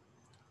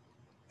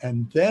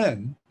 And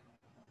then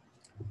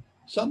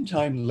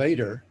sometime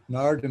later,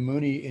 Narada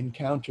Muni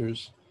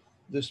encounters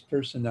this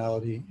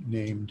personality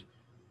named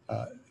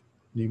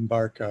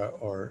Nimbarka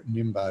or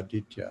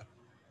Nimbaditya.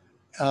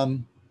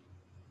 And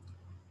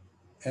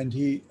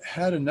he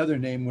had another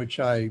name which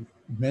I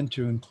meant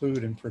to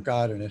include and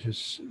forgot, and it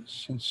has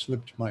since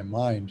slipped my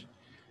mind.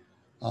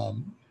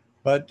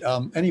 But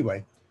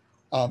anyway,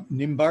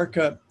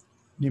 Nimbarka,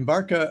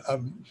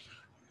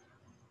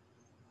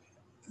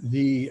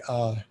 the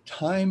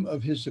time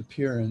of his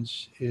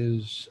appearance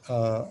is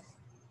a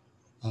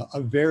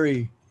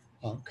very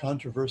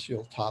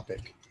controversial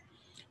topic.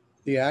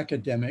 The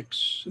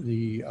academics,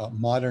 the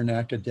modern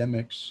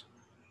academics,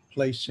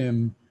 place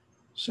him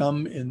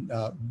some in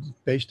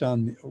based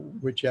on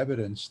which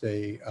evidence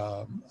they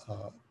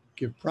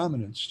give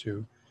prominence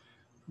to.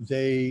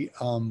 They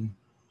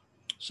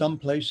some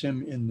place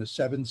him in the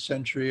 7th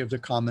century of the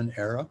Common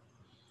Era.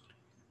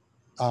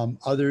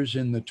 Others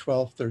in the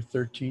 12th or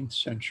 13th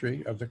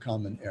century of the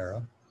Common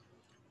Era.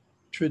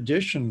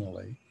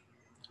 Traditionally,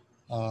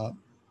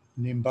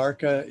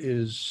 Nimbarka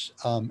is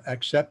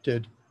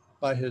accepted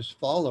by his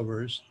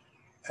followers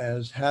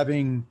as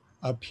having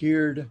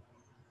appeared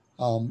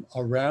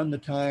around the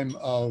time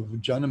of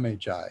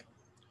Janamejai.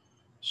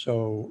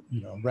 So,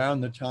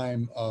 around the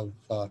time of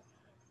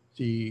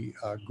the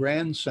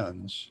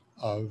grandsons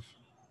of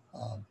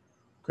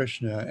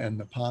Krishna and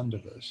the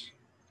Pandavas.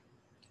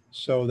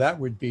 So that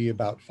would be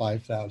about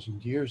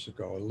 5,000 years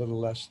ago, a little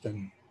less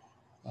than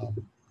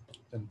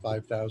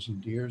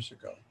 5,000 years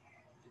ago.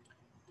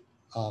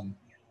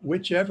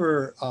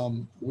 Whichever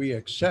we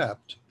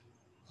accept,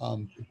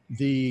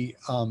 the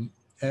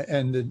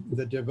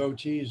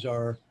devotees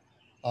are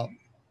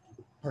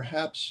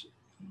perhaps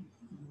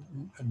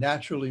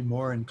naturally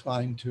more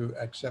inclined to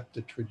accept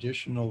the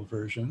traditional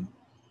version,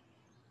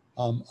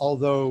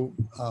 although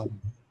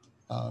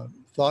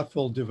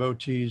thoughtful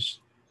devotees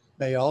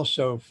may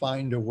also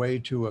find a way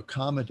to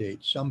accommodate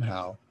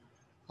somehow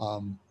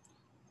um,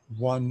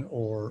 one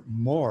or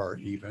more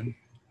even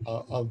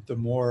of the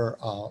more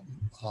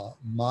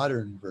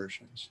modern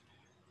versions,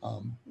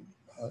 um,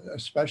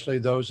 especially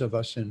those of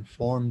us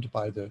informed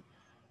by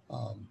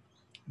um,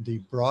 the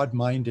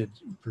broad-minded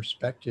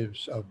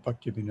perspectives of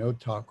Bhaktivinoda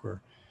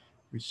Thakur.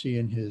 We see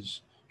in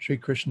his Sri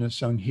Krishna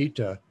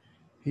Samhita,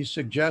 he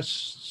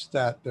suggests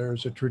that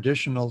there's a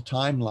traditional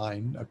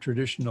timeline, a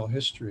traditional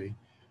history,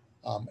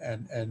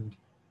 and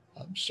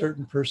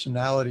certain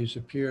personalities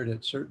appeared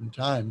at certain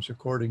times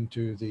according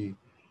to the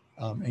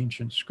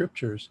ancient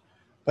scriptures.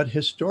 But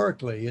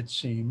historically, it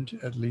seemed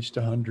at least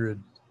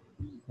 100,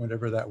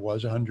 whatever that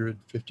was,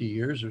 150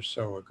 years or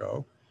so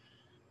ago,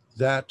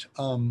 that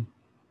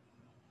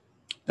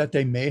that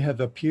they may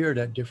have appeared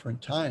at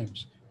different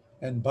times.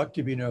 And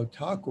Bhaktivinoda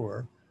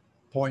Thakur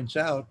points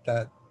out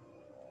that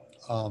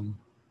um,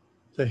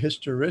 the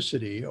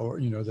historicity, or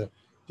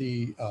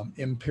the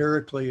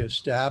empirically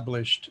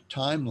established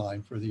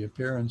timeline for the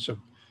appearance of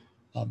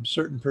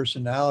certain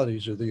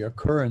personalities or the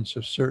occurrence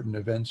of certain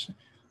events,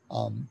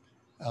 um,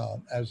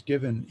 as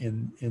given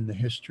in the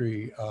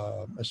history,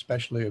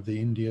 especially of the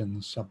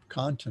Indian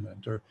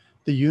subcontinent or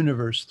the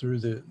universe through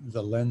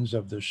the lens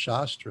of the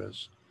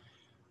Shastras,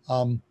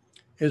 um,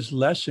 is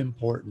less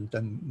important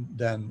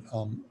than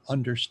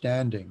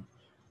understanding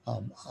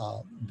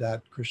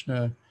that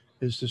Krishna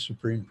is the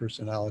Supreme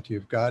Personality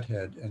of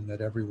Godhead and that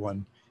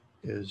everyone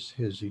is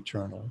his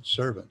eternal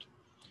servant.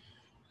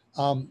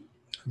 Um,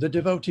 the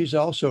devotees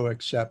also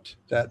accept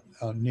that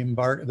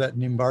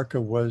Nimbarka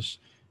was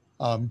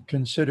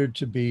considered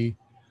to be,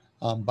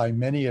 by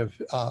many of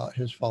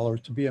his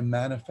followers, to be a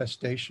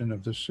manifestation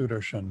of the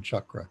Sudarshan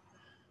Chakra,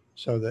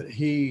 so that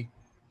he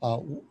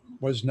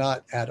was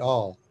not at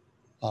all,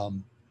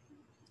 um,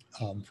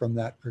 from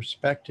that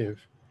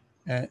perspective,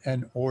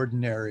 an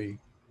ordinary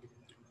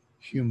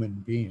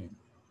human being.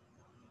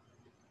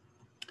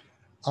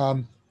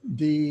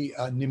 The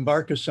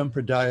Nimbarka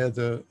Sampradaya,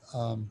 the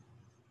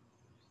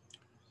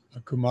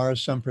Kumara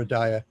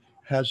Sampradaya,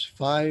 has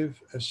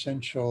 5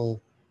 essential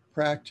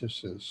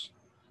practices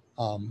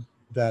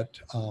that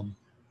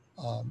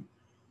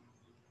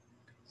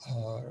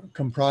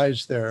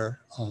comprise their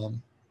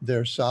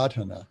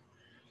sadhana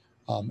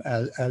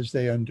as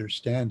they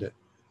understand it.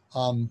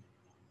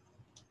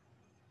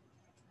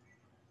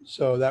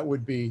 So that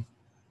would be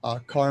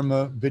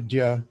karma,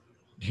 vidya,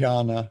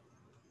 dhyana,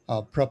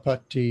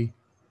 prapatti,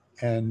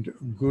 and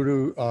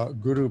guru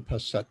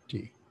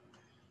pasatti.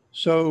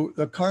 So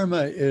the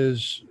karma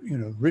is,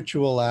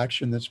 ritual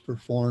action that's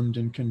performed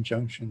in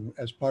conjunction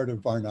as part of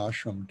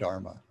varnashram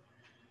dharma.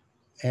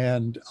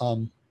 And,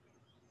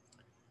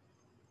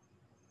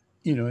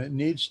 it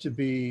needs to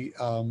be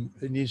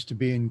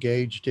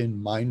engaged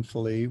in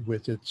mindfully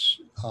with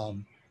its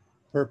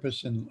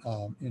purpose and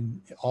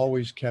in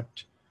always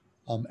kept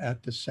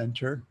at the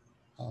center,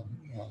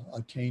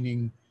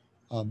 attaining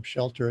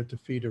shelter at the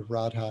feet of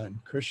Radha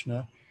and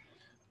Krishna.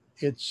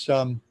 It's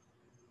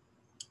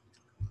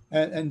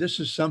and this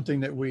is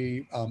something that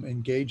we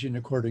engage in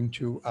according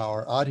to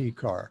our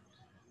adhikar,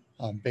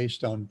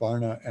 based on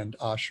varna and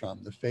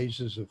ashram, the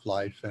phases of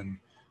life and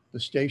the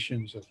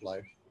stations of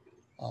life,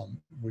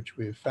 which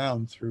we have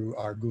found through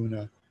our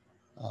guna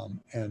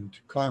and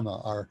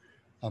karma, our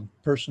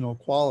personal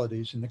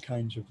qualities and the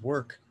kinds of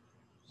work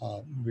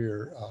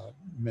we're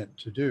meant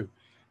to do.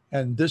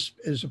 And this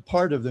is a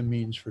part of the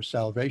means for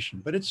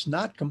salvation, but it's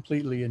not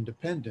completely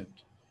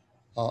independent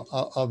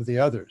of the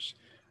others.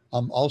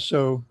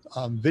 Also,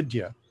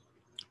 vidya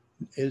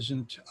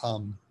isn't,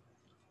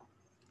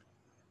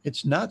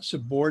 it's not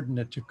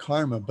subordinate to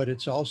karma, but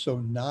it's also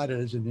not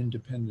as an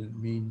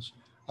independent means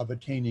of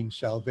attaining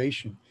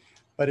salvation.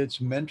 But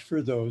it's meant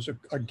for those,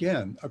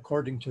 again,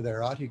 according to their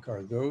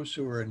adhikar, those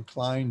who are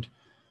inclined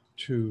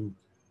to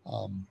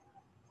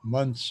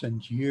months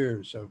and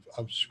years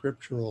of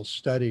scriptural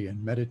study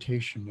and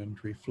meditation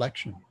and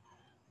reflection,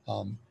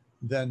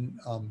 then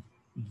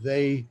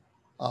they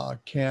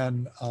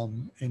can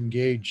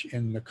engage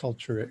in the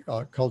culture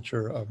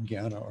of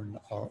jnana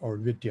or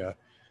vidya,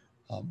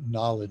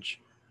 knowledge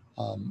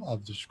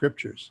of the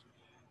scriptures.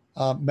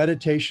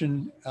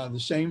 Meditation, the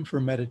same for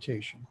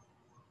meditation.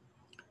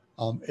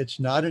 It's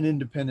not an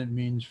independent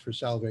means for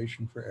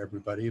salvation for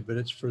everybody, but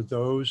it's for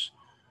those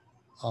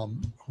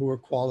who are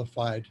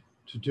qualified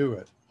to do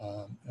it.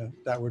 And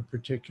that would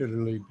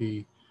particularly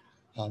be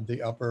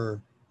the upper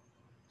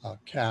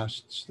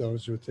castes,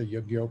 those with the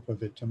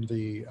Yogyopavitam,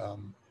 the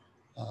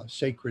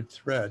sacred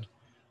thread,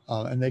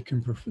 and they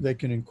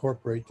can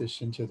incorporate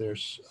this into their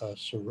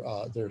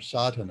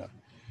sadhana.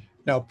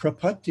 Now,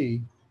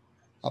 prapatti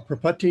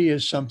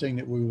is something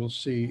that we will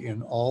see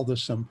in all the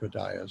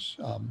sampradayas.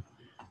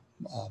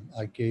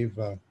 I gave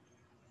a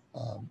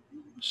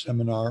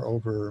seminar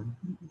over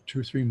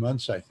 2-3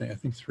 months, I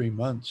think 3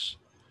 months,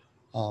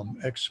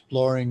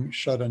 exploring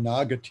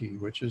Sharanagati,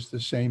 which is the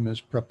same as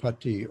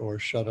prapatti or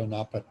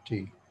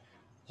Sharanapati.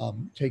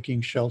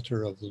 taking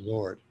shelter of the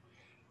Lord.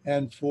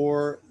 And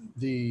for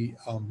the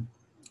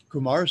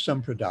Kumara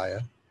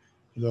Sampradaya,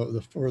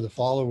 for the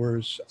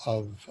followers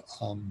of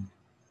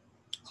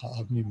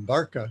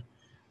Nimbarka,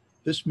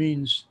 this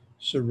means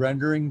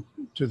surrendering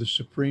to the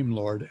Supreme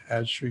Lord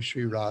as Sri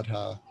Sri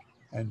Radha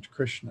and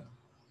Krishna.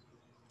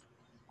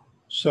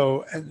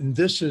 So, and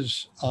this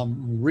is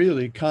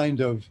really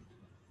kind of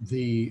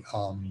the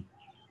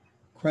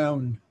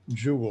crown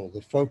jewel,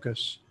 the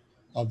focus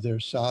of their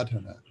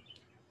sadhana.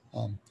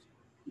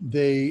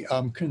 They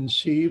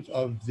conceive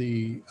of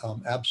the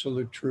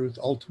absolute truth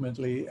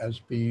ultimately as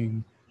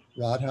being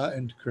Radha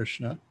and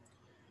Krishna.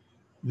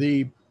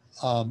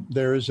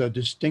 There is a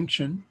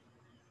distinction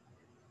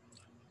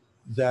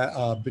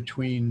that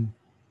between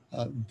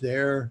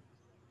their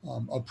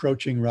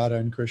approaching Radha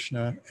and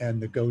Krishna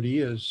and the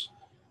Gaudiya's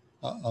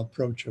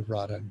approach of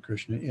Radha and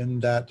Krishna, in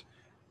that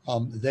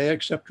they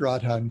accept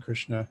Radha and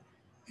Krishna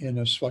in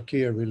a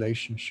Swakiya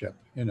relationship,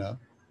 in a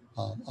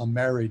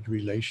married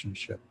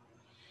relationship.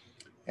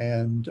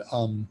 And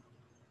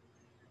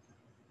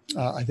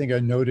I think I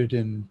noted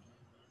in,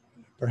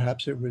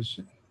 perhaps it was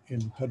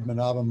in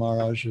Padmanabha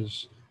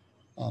Maharaj's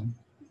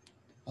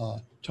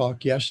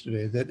talk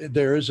yesterday, that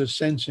there is a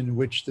sense in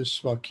which the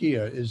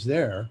Swakiya is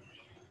there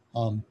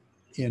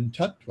in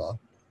Tattva,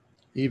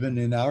 even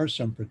in our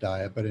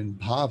Sampradaya, but in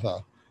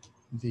Bhava,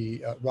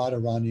 the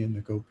Radharani and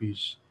the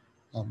Gopis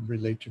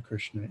relate to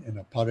Krishna in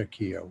a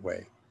Parakiya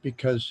way,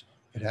 because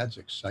it adds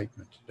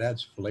excitement, it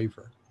adds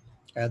flavor,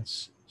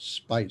 adds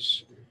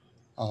spice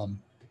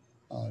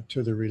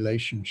to the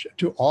relationship,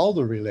 to all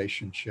the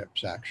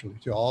relationships, actually,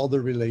 to all the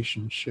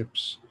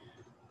relationships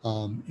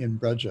in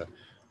Braja.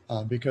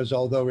 Because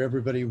although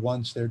everybody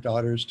wants their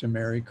daughters to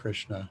marry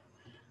Krishna,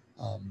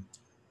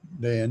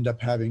 they end up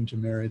having to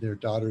marry their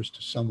daughters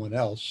to someone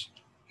else,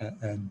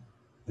 and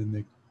then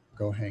they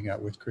go hang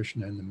out with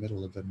Krishna in the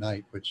middle of the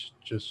night, which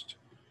just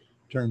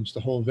turns the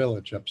whole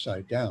village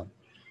upside down.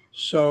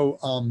 So,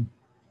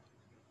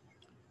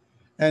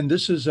 and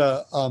this is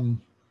I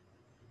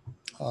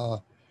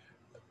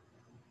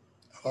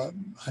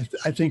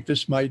think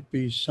this might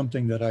be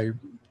something that I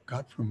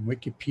got from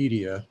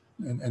Wikipedia,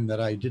 and that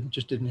I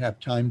didn't have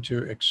time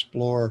to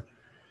explore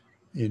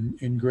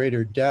in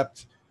greater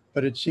depth.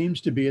 But it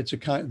seems to be it's a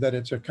kind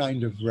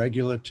of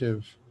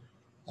regulative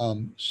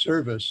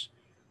service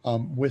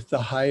with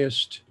the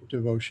highest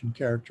devotion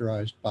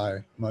characterized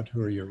by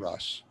Madhurya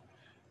Ras.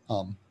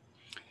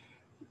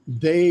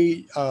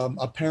 They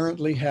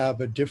apparently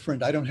have a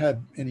different, I don't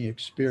have any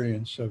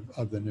experience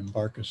of the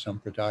Nimbarka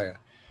Sampradaya,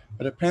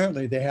 but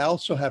apparently they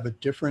also have a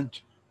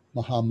different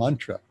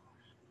Mahamantra,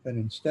 that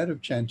instead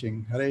of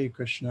chanting Hare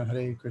Krishna,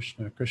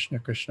 Krishna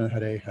Krishna,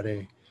 Hare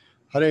Hare,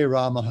 Hare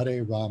Rama,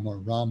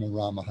 Rama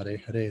Rama, Hare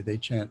Hare, they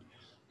chant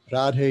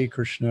Radhe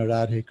Krishna,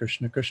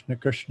 Krishna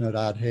Krishna,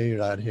 Radhe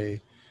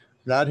Radhe,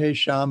 Radhe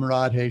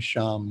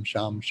Sham,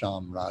 Sham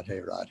Sham,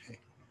 Radhe Radhe.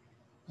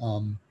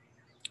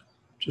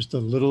 Just a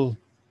little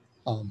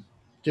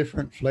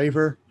different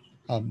flavor.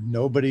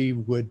 Nobody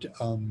would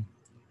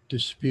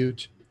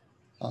dispute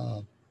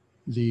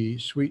the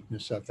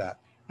sweetness of that.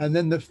 And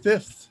then the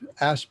fifth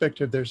aspect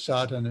of their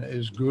sadhana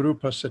is Guru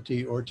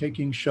Pasati, or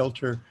taking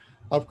shelter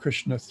of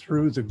Krishna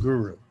through the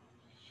Guru.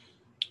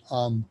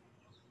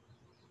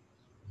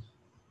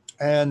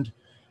 And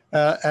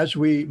as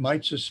we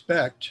might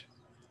suspect,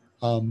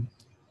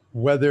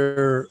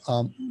 whether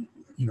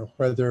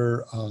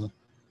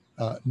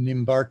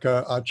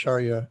Nimbarka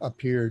Acharya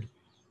appeared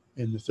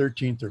in the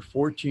 13th or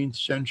 14th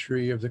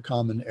century of the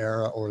Common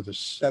Era, or the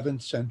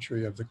 7th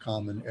century of the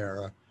Common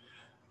Era,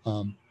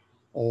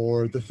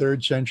 or the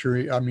 3rd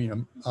century, or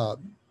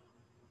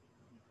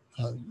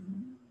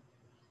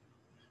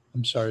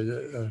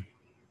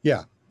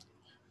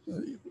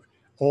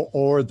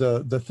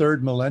the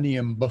 3rd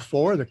millennium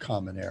before the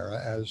Common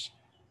Era,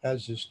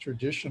 as is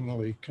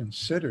traditionally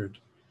considered,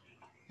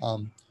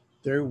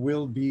 there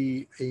will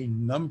be a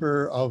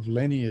number of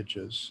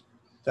lineages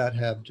that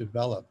have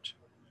developed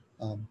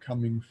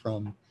coming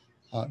from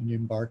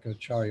Nimbarka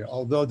Acharya.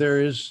 Although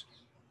there is,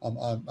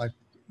 I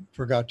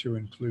forgot to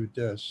include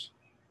this,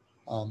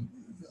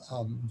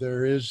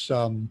 there is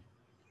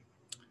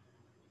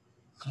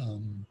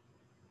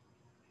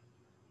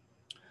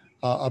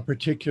a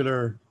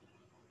particular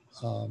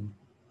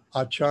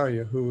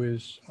Acharya who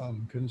is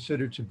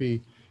considered to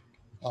be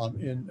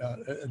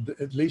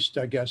at least,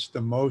 I guess,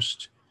 the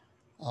most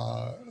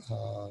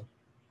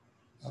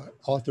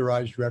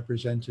authorized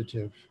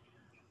representative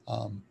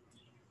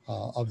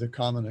of the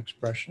common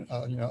expression,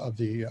 of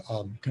the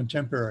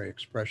contemporary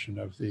expression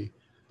of the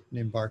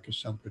Nimbarka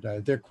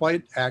Sampradaya. They're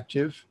quite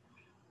active.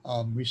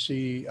 We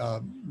see,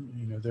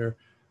 there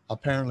are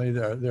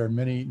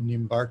many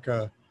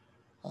Nimbarka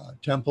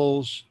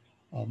temples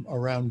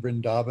around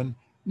Vrindavan.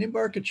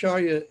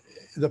 Nimbarkacharya,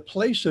 the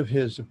place of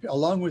his,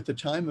 along with the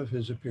time of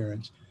his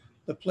appearance,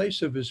 the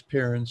place of his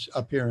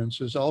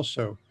appearances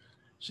also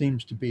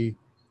seems to be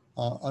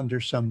under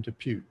some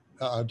dispute.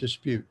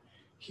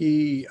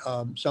 He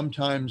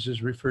sometimes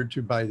is referred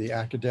to by the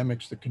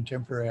academics, the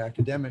contemporary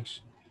academics,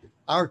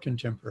 our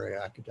contemporary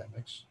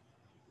academics,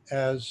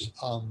 as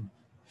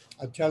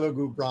a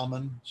Telugu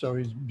Brahmin, so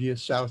he'd be a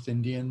South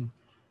Indian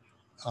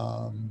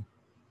um,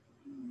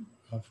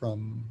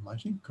 from, I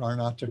think,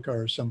 Karnataka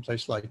or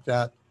someplace like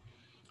that.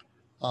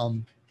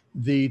 Um,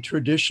 the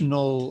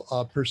traditional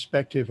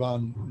perspective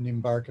on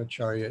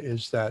Nimbarkacharya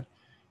is that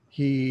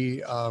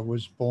he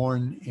was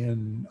born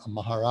in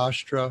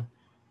Maharashtra,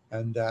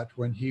 and that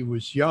when he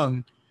was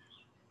young,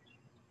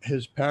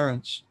 his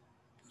parents,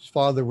 his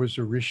father was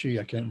a rishi,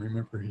 I can't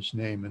remember his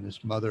name, and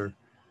his mother,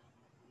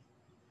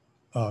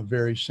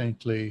 very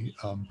saintly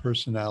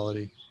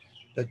personality,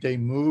 that they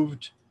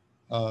moved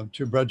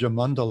to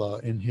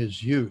Brajamandala in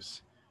his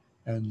youth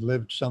and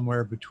lived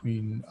somewhere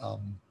between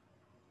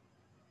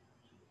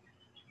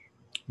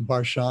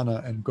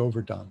Barshana and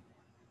Govardhan.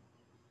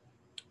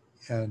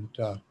 And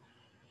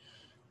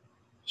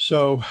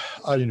so,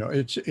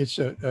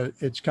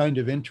 it's kind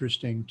of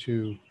interesting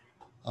to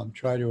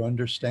try to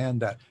understand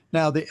that.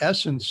 Now, the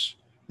essence,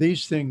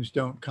 these things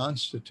don't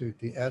constitute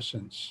the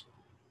essence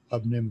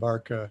of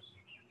Nimbarka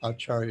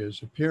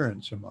Acharya's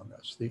appearance among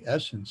us. The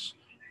essence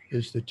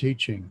is the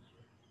teaching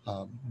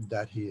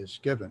that he has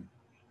given.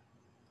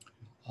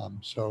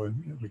 So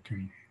we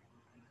can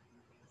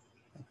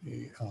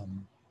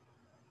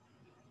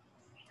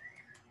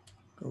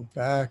go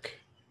back.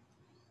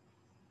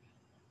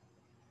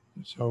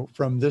 So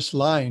from this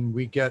line,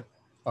 we get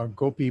our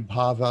Gopi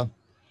Bhava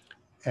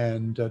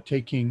and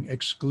taking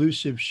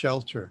exclusive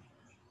shelter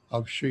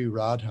of Sri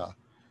Radha.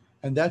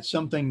 And that's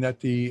something that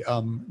the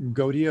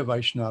Gaudiya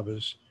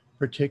Vaishnavas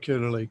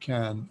particularly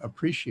can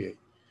appreciate,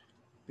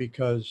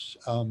 because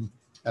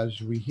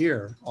as we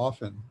hear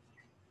often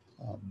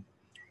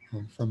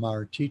from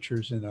our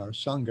teachers in our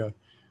Sangha,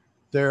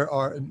 there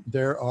are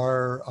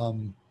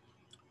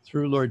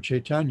through Lord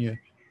Chaitanya,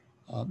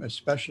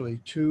 especially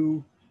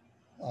two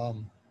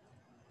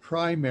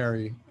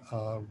primary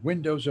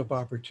windows of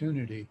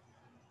opportunity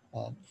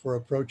for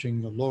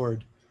approaching the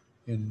Lord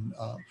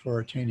for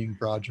attaining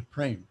Braja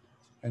Prem.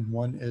 And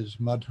one is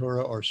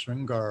Madhura or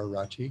Sringara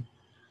Rati.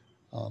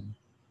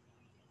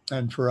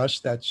 And for us,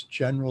 that's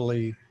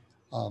generally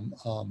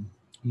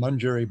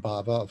Manjari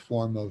Bhava, a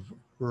form of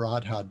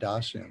Radha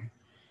Dasyam.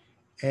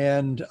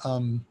 And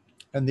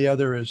the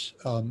other is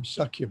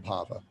Sakya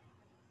Bhava.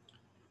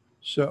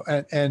 So,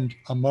 and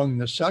among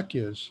the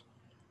Sakyas,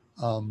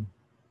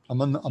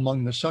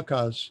 among the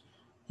Sakas,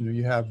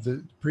 you have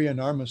the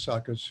Priyanarma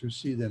Sakas who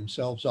see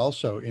themselves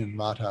also in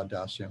Radha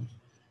Dasyam.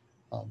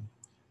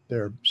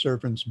 They're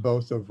servants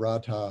both of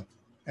Radha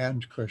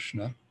and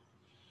Krishna.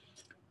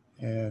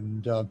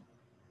 And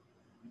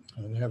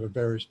they have a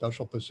very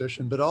special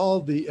position. But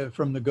all the,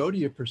 from the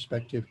Gaudiya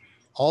perspective,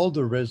 all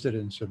the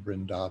residents of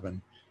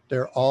Vrindavan,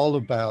 they're all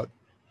about,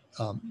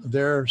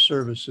 their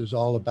service is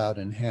all about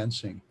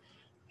enhancing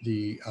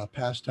the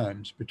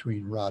pastimes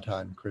between Radha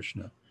and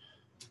Krishna.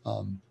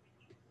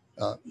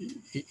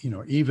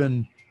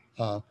 Even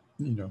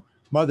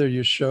Mother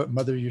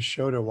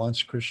Yashoda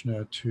wants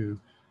Krishna to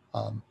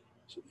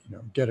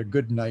get a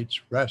good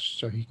night's rest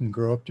so he can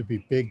grow up to be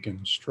big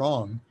and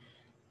strong,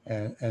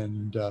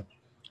 and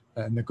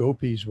the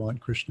gopis want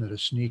Krishna to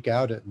sneak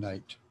out at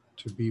night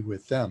to be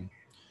with them.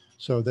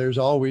 So there's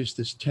always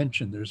this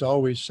tension. There's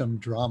always some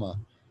drama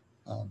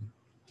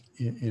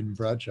in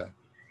Braja,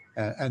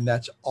 and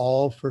that's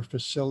all for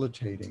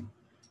facilitating.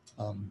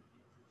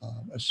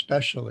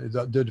 Especially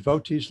the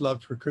devotees'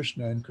 love for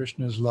Krishna and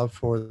Krishna's love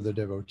for the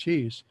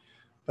devotees,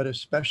 but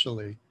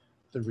especially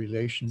the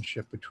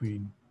relationship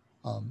between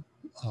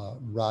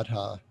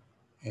Radha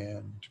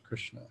and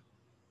Krishna.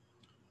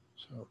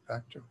 So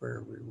back to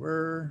where we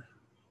were.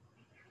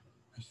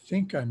 I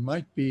think I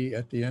might be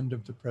at the end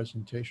of the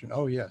presentation.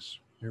 Oh yes,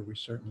 here we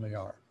certainly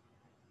are.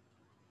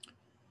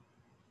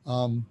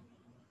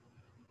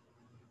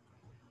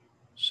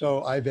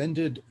 So I've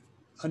ended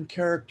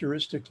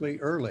uncharacteristically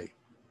early,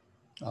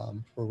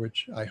 for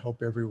which I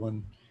hope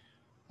everyone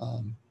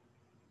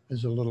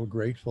is a little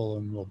grateful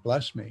and will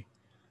bless me.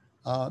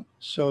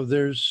 So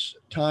there's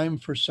time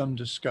for some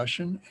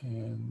discussion,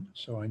 and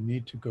so I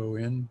need to go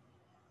in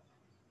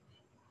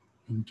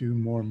and do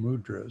more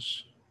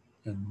mudras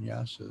and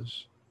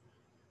nyasas.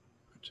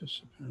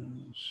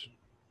 Participants.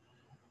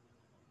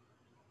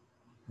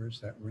 Where's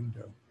that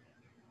window?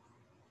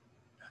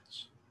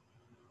 That's...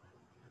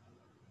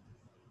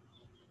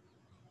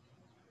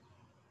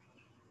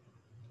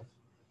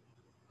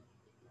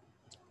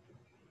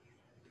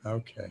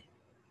 Okay.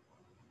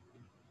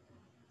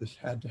 This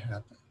had to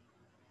happen,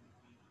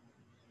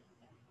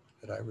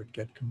 that I would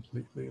get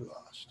completely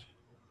lost.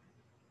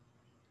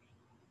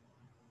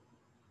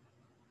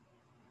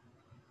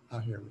 Ah,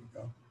 here we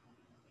go.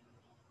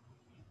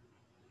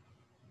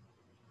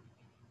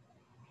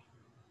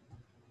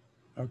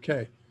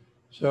 Okay,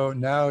 so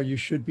now you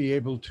should be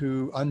able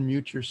to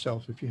unmute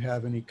yourself if you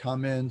have any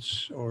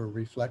comments or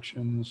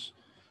reflections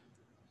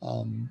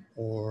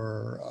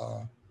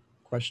or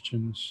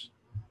questions.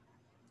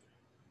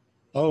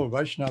 Oh,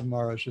 Vaishnav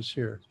Maharaj is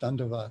here.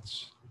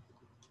 Dandavats.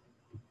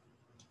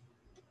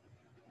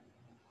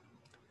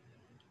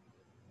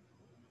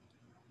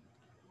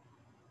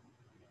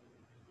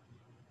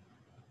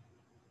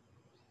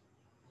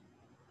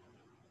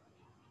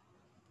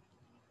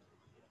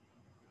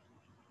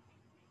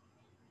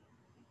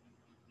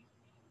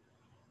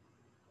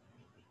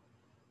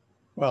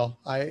 Well,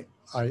 I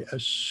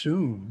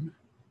assume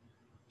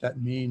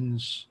that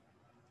means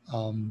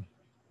um,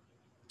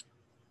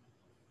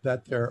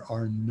 that there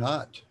are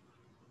not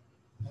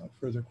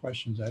further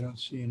questions. I don't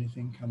see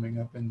anything coming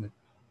up in the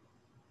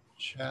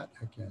chat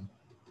again.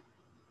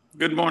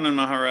 Good morning,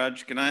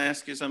 Maharaj. Can I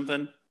ask you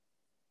something?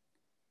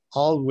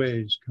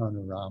 Always,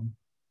 Kanaram.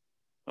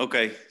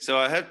 Okay, so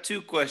I have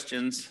two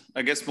questions.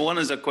 I guess one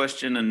is a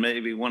question and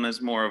maybe one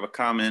is more of a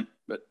comment.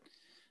 But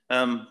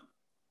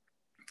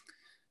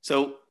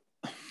so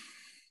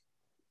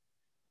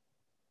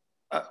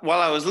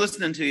while I was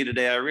listening to you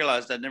today, I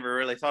realized I'd never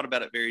really thought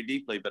about it very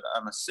deeply, but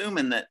I'm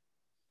assuming that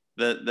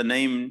the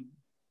name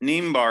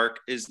Neembark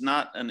is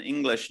not an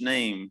English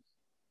name,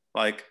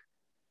 like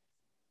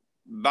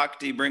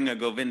Bhakti Bringa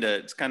Govinda.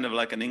 It's kind of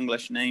like an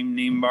English name,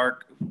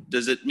 Neembark.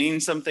 Does it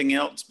mean something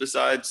else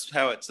besides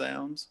how it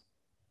sounds?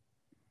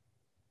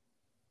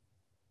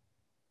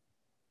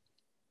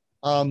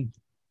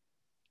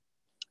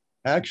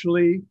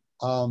 Actually,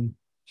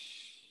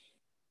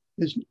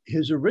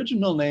 his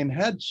original name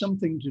had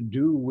something to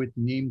do with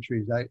neem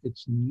trees.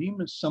 It's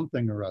Neem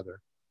something or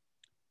other.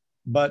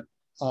 But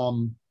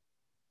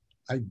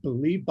I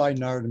believe by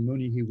Narada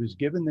Muni, he was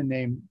given the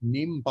name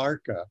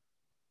Neembarka,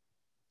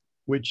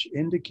 which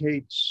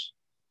indicates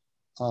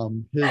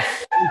the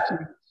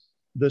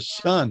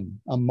sun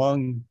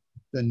among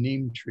the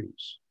neem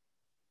trees,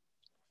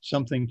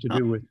 something to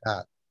do with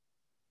that.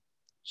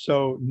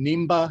 So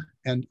Nimba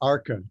and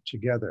Arka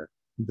together,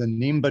 the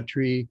Nimba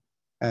tree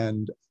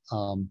and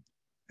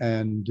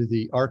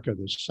the Arka,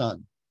 the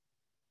sun.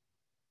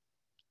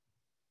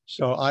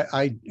 So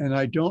I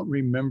don't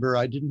remember,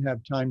 I didn't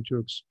have time to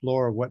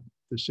explore what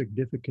the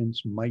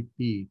significance might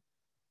be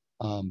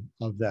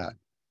of that.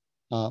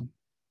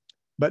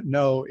 But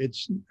no,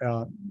 it's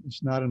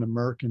not an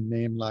American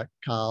name like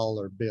Kyle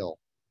or Bill.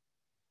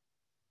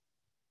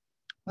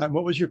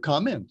 What was your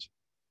comment?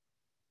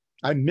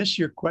 I miss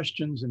your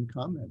questions and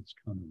comments,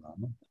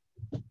 Kanurama.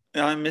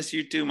 I miss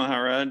you too,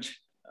 Maharaj.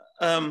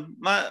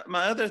 My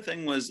other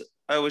thing was,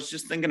 I was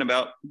just thinking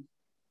about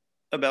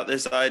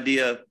this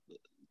idea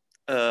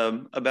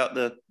about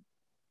the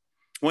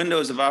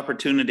windows of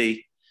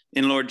opportunity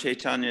in Lord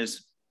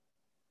Chaitanya's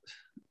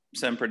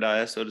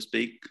Sampradaya, so to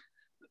speak,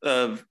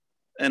 and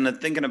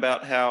thinking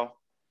about how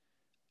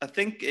I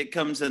think it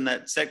comes in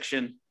that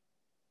section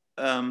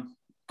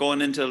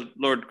going into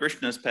Lord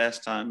Krishna's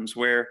pastimes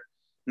where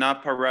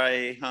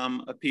Naparai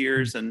Ham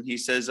appears and he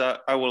says,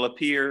 I will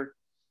appear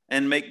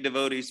and make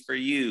devotees for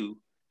you.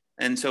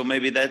 And so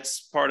maybe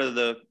that's part of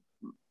the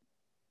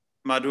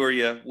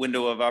Madhurya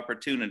window of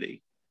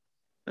opportunity.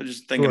 I was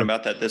just thinking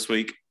about that this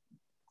week.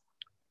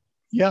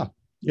 Yeah.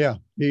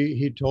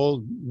 He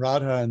told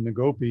Radha and the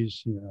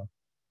gopis,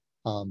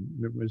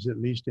 it was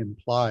at least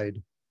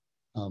implied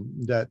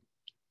that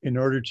in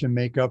order to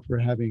make up for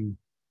having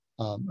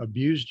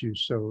abused you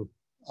so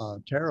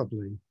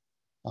terribly,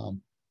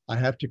 I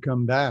have to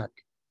come back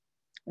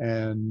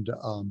and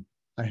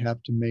I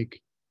have to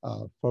make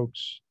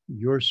folks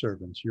your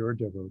servants, your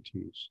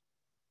devotees.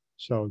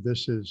 So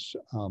this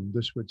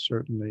would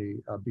certainly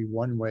be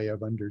one way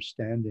of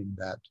understanding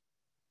that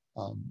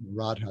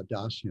Radha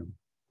Dasyam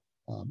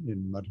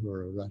in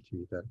Madhura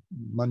Rati, that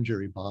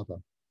Manjari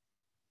Bhava.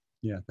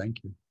 Yeah,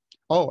 thank you.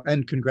 Oh,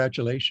 and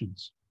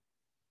congratulations.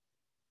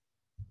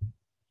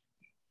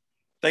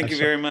 Thank you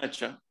very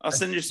much. I'll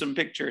send you some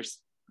pictures.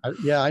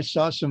 Yeah, I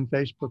saw some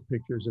Facebook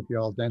pictures of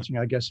y'all dancing.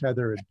 I guess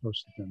Heather had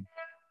posted them.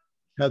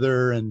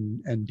 Heather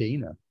and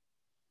Dana.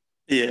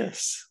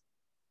 Yes.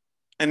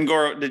 And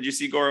did you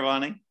see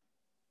Gauravani?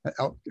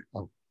 Oh.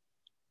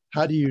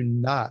 How do you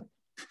not?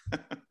 We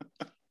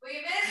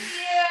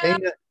miss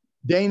you.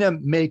 Dana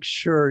makes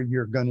sure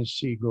you're going to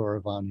see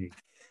Gauravani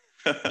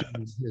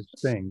doing his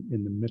thing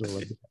in the middle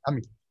of it. I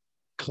mean,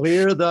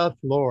 clear the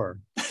floor.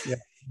 Yeah.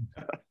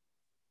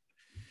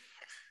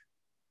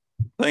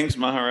 Thanks,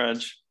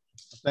 Maharaj.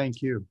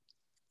 Thank you.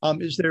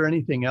 Is there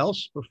anything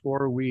else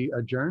before we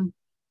adjourn?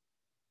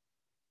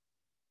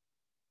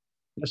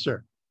 Yes,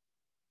 sir.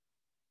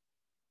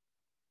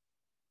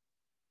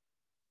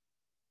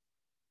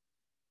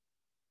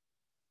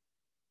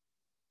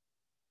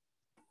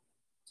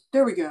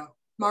 There we go.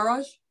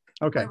 Maharaj?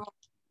 Okay.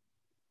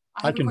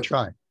 I can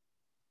try.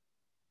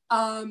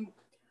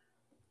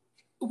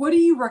 What do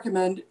you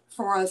recommend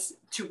for us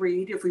to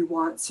read if we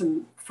want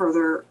some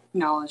further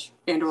knowledge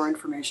and or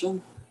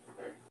information?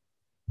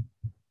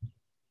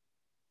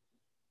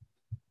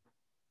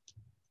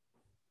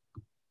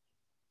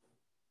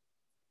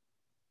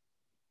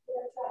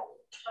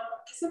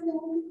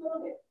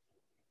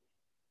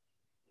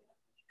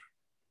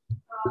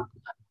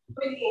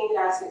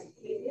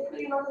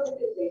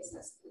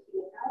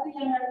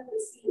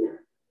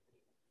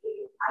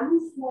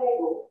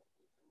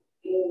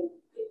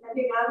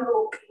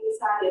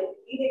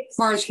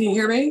 Marge, can you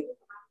hear me?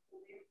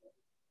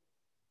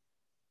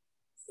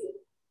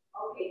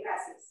 Okay,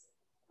 gracias.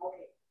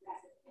 Okay,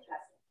 gracias.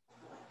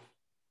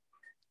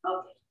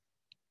 Okay.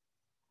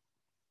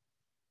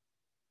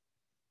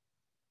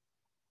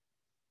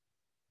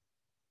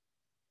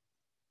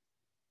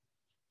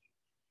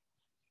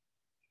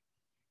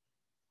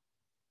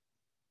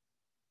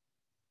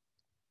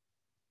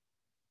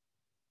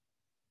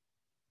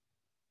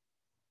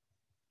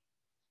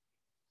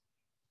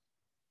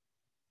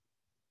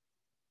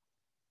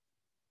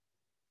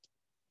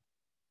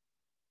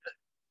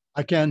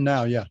 I can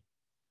now, yeah.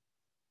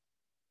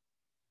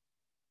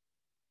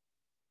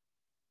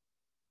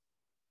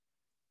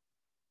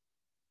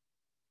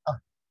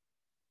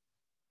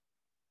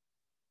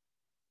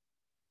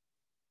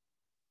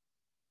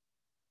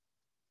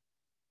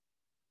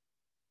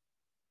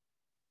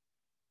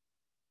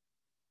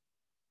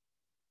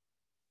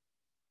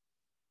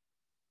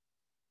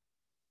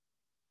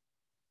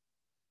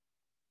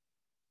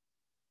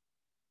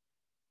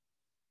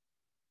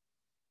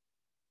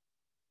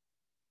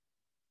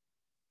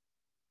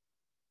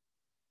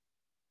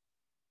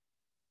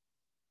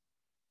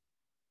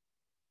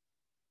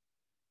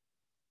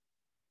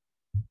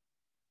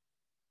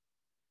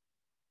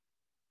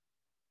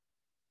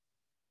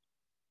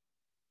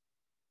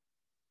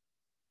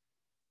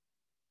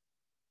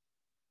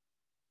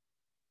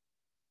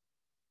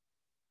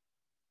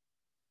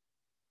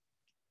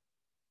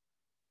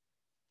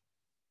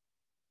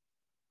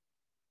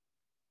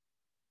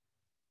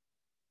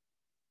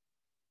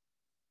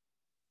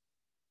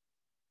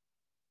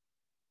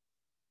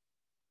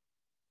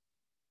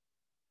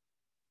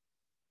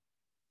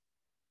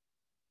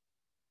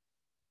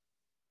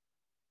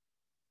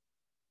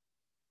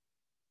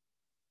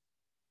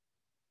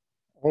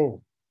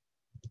 Oh,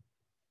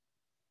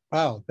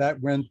 wow,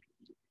 that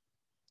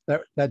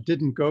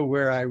didn't go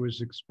where I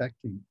was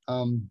expecting.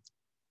 Um,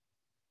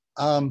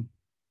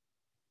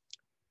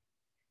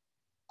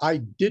 I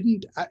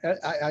didn't,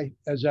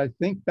 as I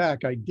think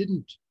back, I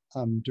didn't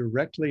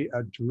directly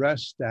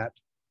address that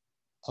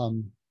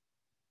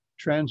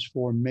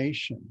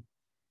transformation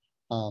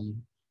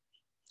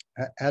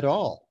at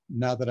all,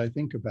 now that I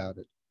think about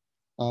it.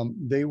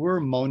 They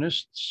were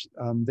monists.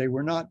 They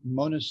were not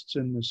monists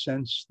in the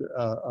sense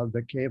of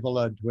the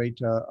Kevala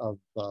Advaita of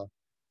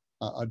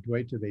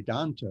Advaita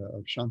Vedanta,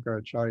 of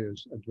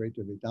Shankaracharya's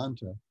Advaita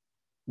Vedanta,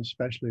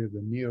 especially of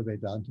the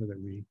Neo-Vedanta that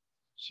we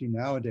see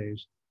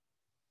nowadays.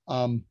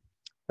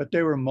 But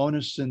they were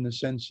monists in the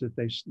sense that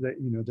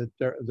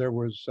there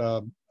was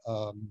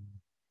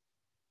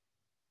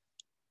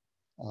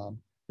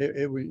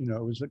it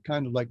was a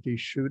kind of like the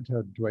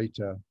Shuddha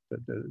Dvaita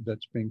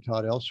that's being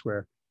taught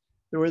elsewhere,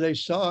 where they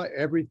saw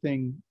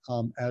everything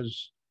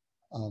as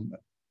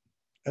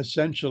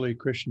essentially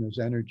Krishna's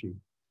energy.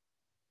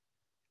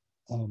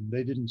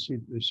 They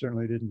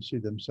certainly didn't see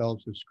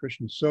themselves as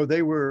Krishnas. So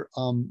they were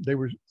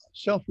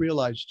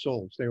self-realized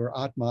souls. They were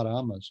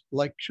Atmaramas,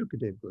 like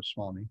Shukadev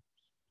Goswami.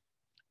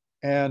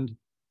 And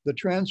the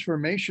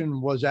transformation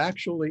was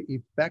actually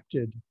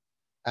effected,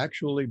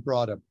 actually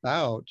brought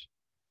about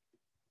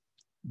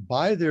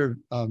by their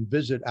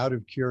visit out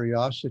of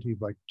curiosity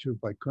to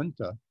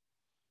Vaikuntha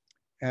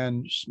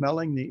and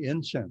smelling the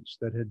incense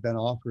that had been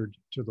offered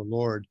to the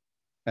Lord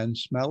and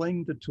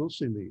smelling the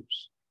tulsi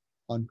leaves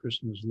on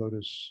Krishna's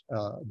lotus,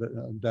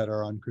 that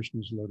are on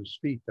Krishna's lotus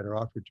feet, that are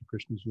offered to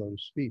Krishna's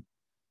lotus feet.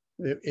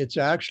 It's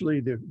actually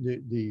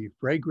the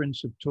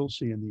fragrance of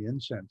tulsi and the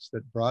incense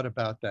that brought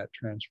about that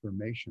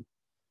transformation.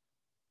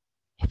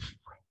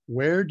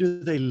 Where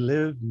do they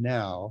live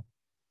now,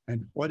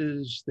 and what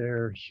is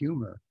their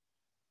humor?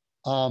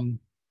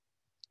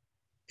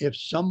 If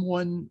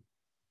someone,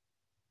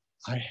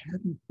 I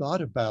hadn't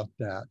thought about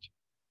that,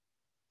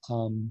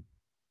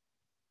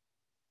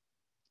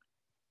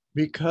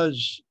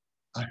 because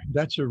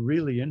that's a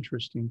really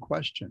interesting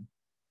question.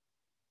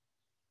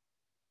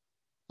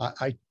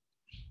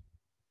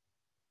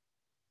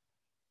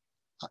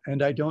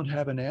 And I don't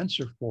have an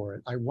answer for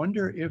it. I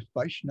wonder if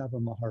Vaishnava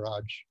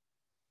Maharaj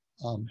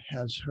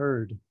has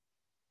heard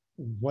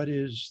what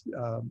is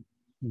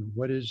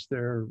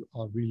their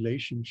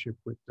relationship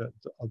with the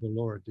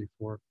Lord, the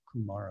four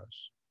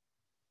Kumaras.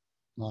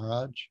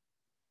 Maharaj?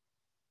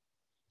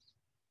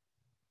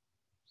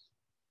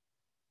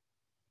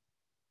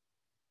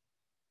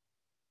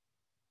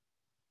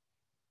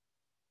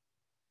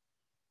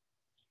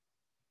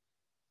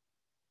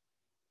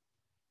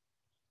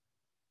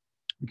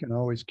 We can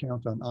always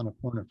count on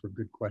Annapurna for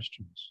good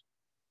questions.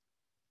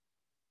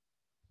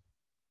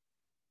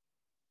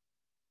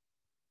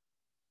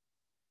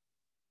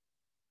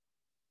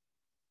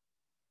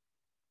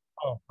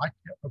 Oh,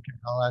 okay,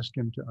 I'll ask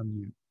him to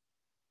unmute.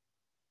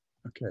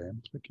 Okay,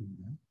 I'm clicking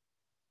that.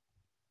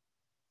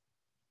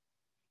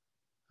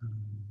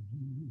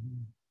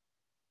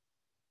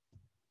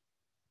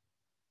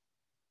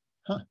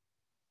 Huh.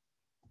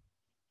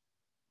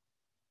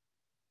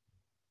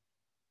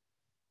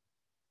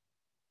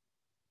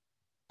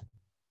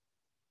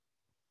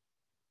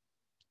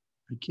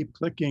 I keep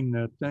clicking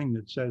the thing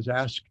that says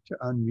ask to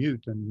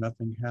unmute and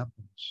nothing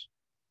happens.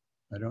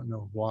 I don't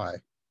know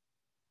why.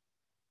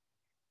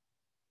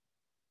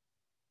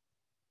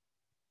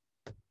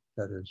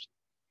 That is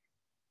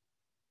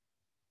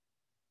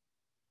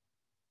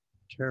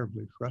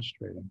terribly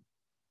frustrating.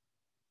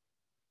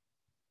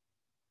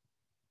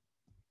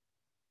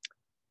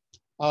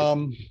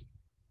 I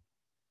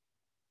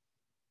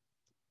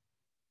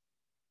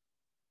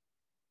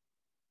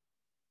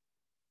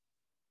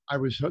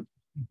was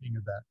thinking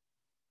of that.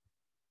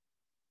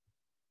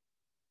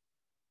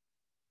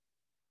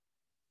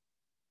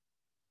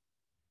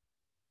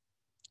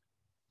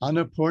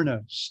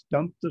 Annapurna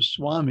stumped the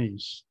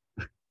Swamis.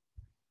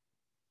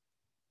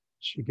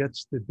 She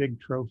gets the big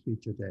trophy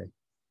today.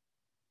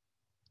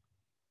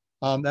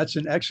 That's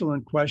an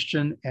excellent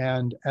question.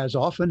 And as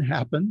often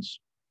happens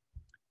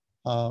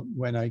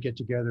when I get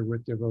together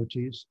with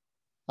devotees,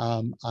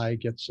 I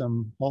get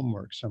some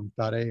homework, some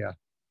tareya.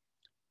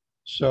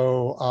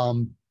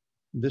 So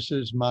this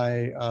is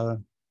my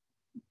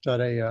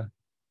tareya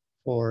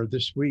for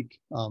this week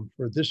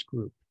for this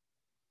group.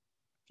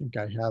 I think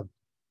I have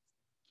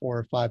 4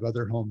 or 5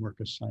 other homework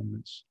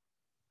assignments.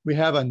 We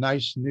have a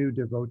nice new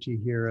devotee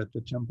here at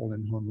the temple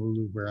in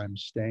Honolulu where I'm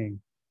staying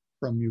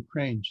from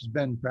Ukraine. She's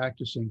been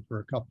practicing for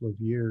a couple of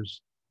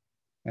years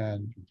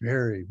and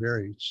very,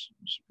 very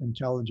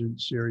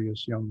intelligent,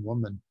 serious young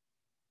woman.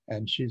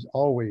 And she's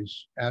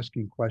always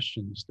asking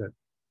questions that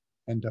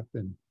end up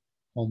in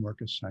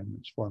homework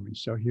assignments for me.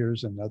 So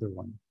here's another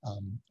one.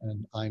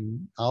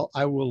 And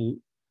I will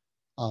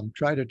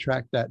try to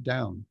track that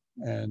down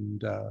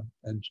and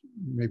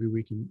maybe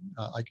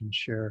I can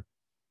share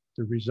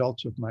the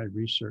results of my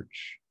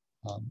research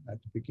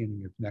at the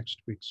beginning of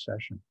next week's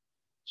session,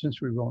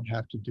 since we won't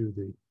have to do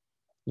the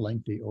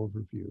lengthy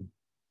overview.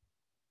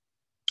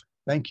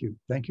 Thank you.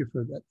 Thank you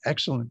for that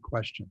excellent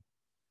question.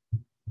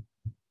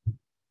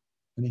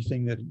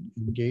 Anything that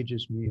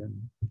engages me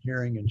in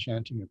hearing and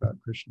chanting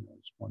about Krishna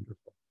is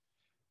wonderful.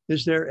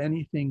 Is there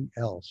anything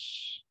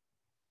else?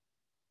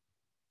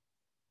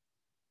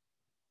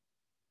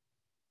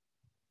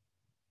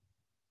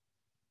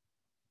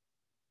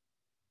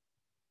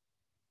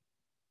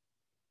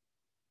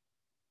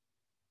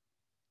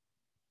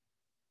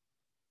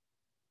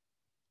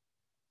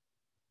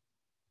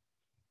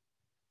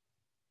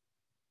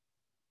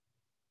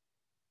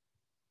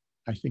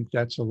 I think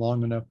that's a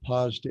long enough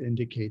pause to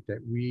indicate that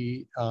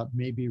we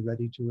may be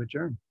ready to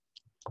adjourn.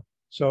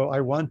 So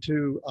I want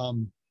to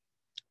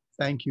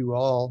thank you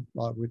all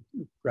with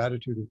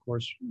gratitude, of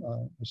course,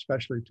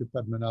 especially to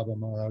Padmanabha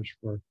Maharaj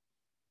for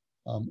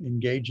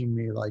engaging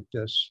me like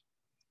this.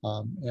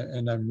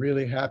 And I'm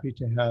really happy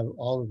to have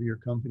all of your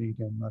company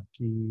again,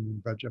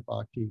 Martine, Braja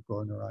Bhakti,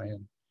 Gaur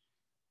Narayan,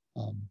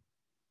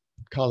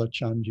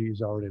 Kalachandji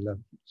has already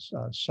left,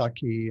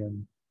 Saki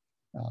and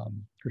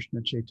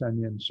Krishna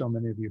Chaitanya, and so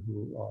many of you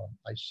who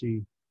I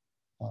see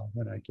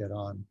when I get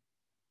on,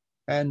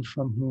 and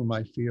from whom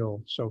I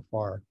feel so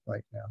far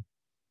right now.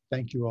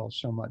 Thank you all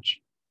so much.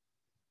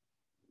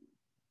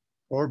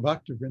 Gaur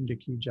Bhakta Vrinda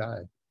Ki Jai,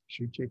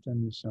 Shri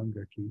Chaitanya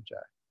Sangha Ki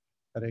Jai.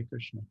 Hare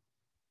Krishna.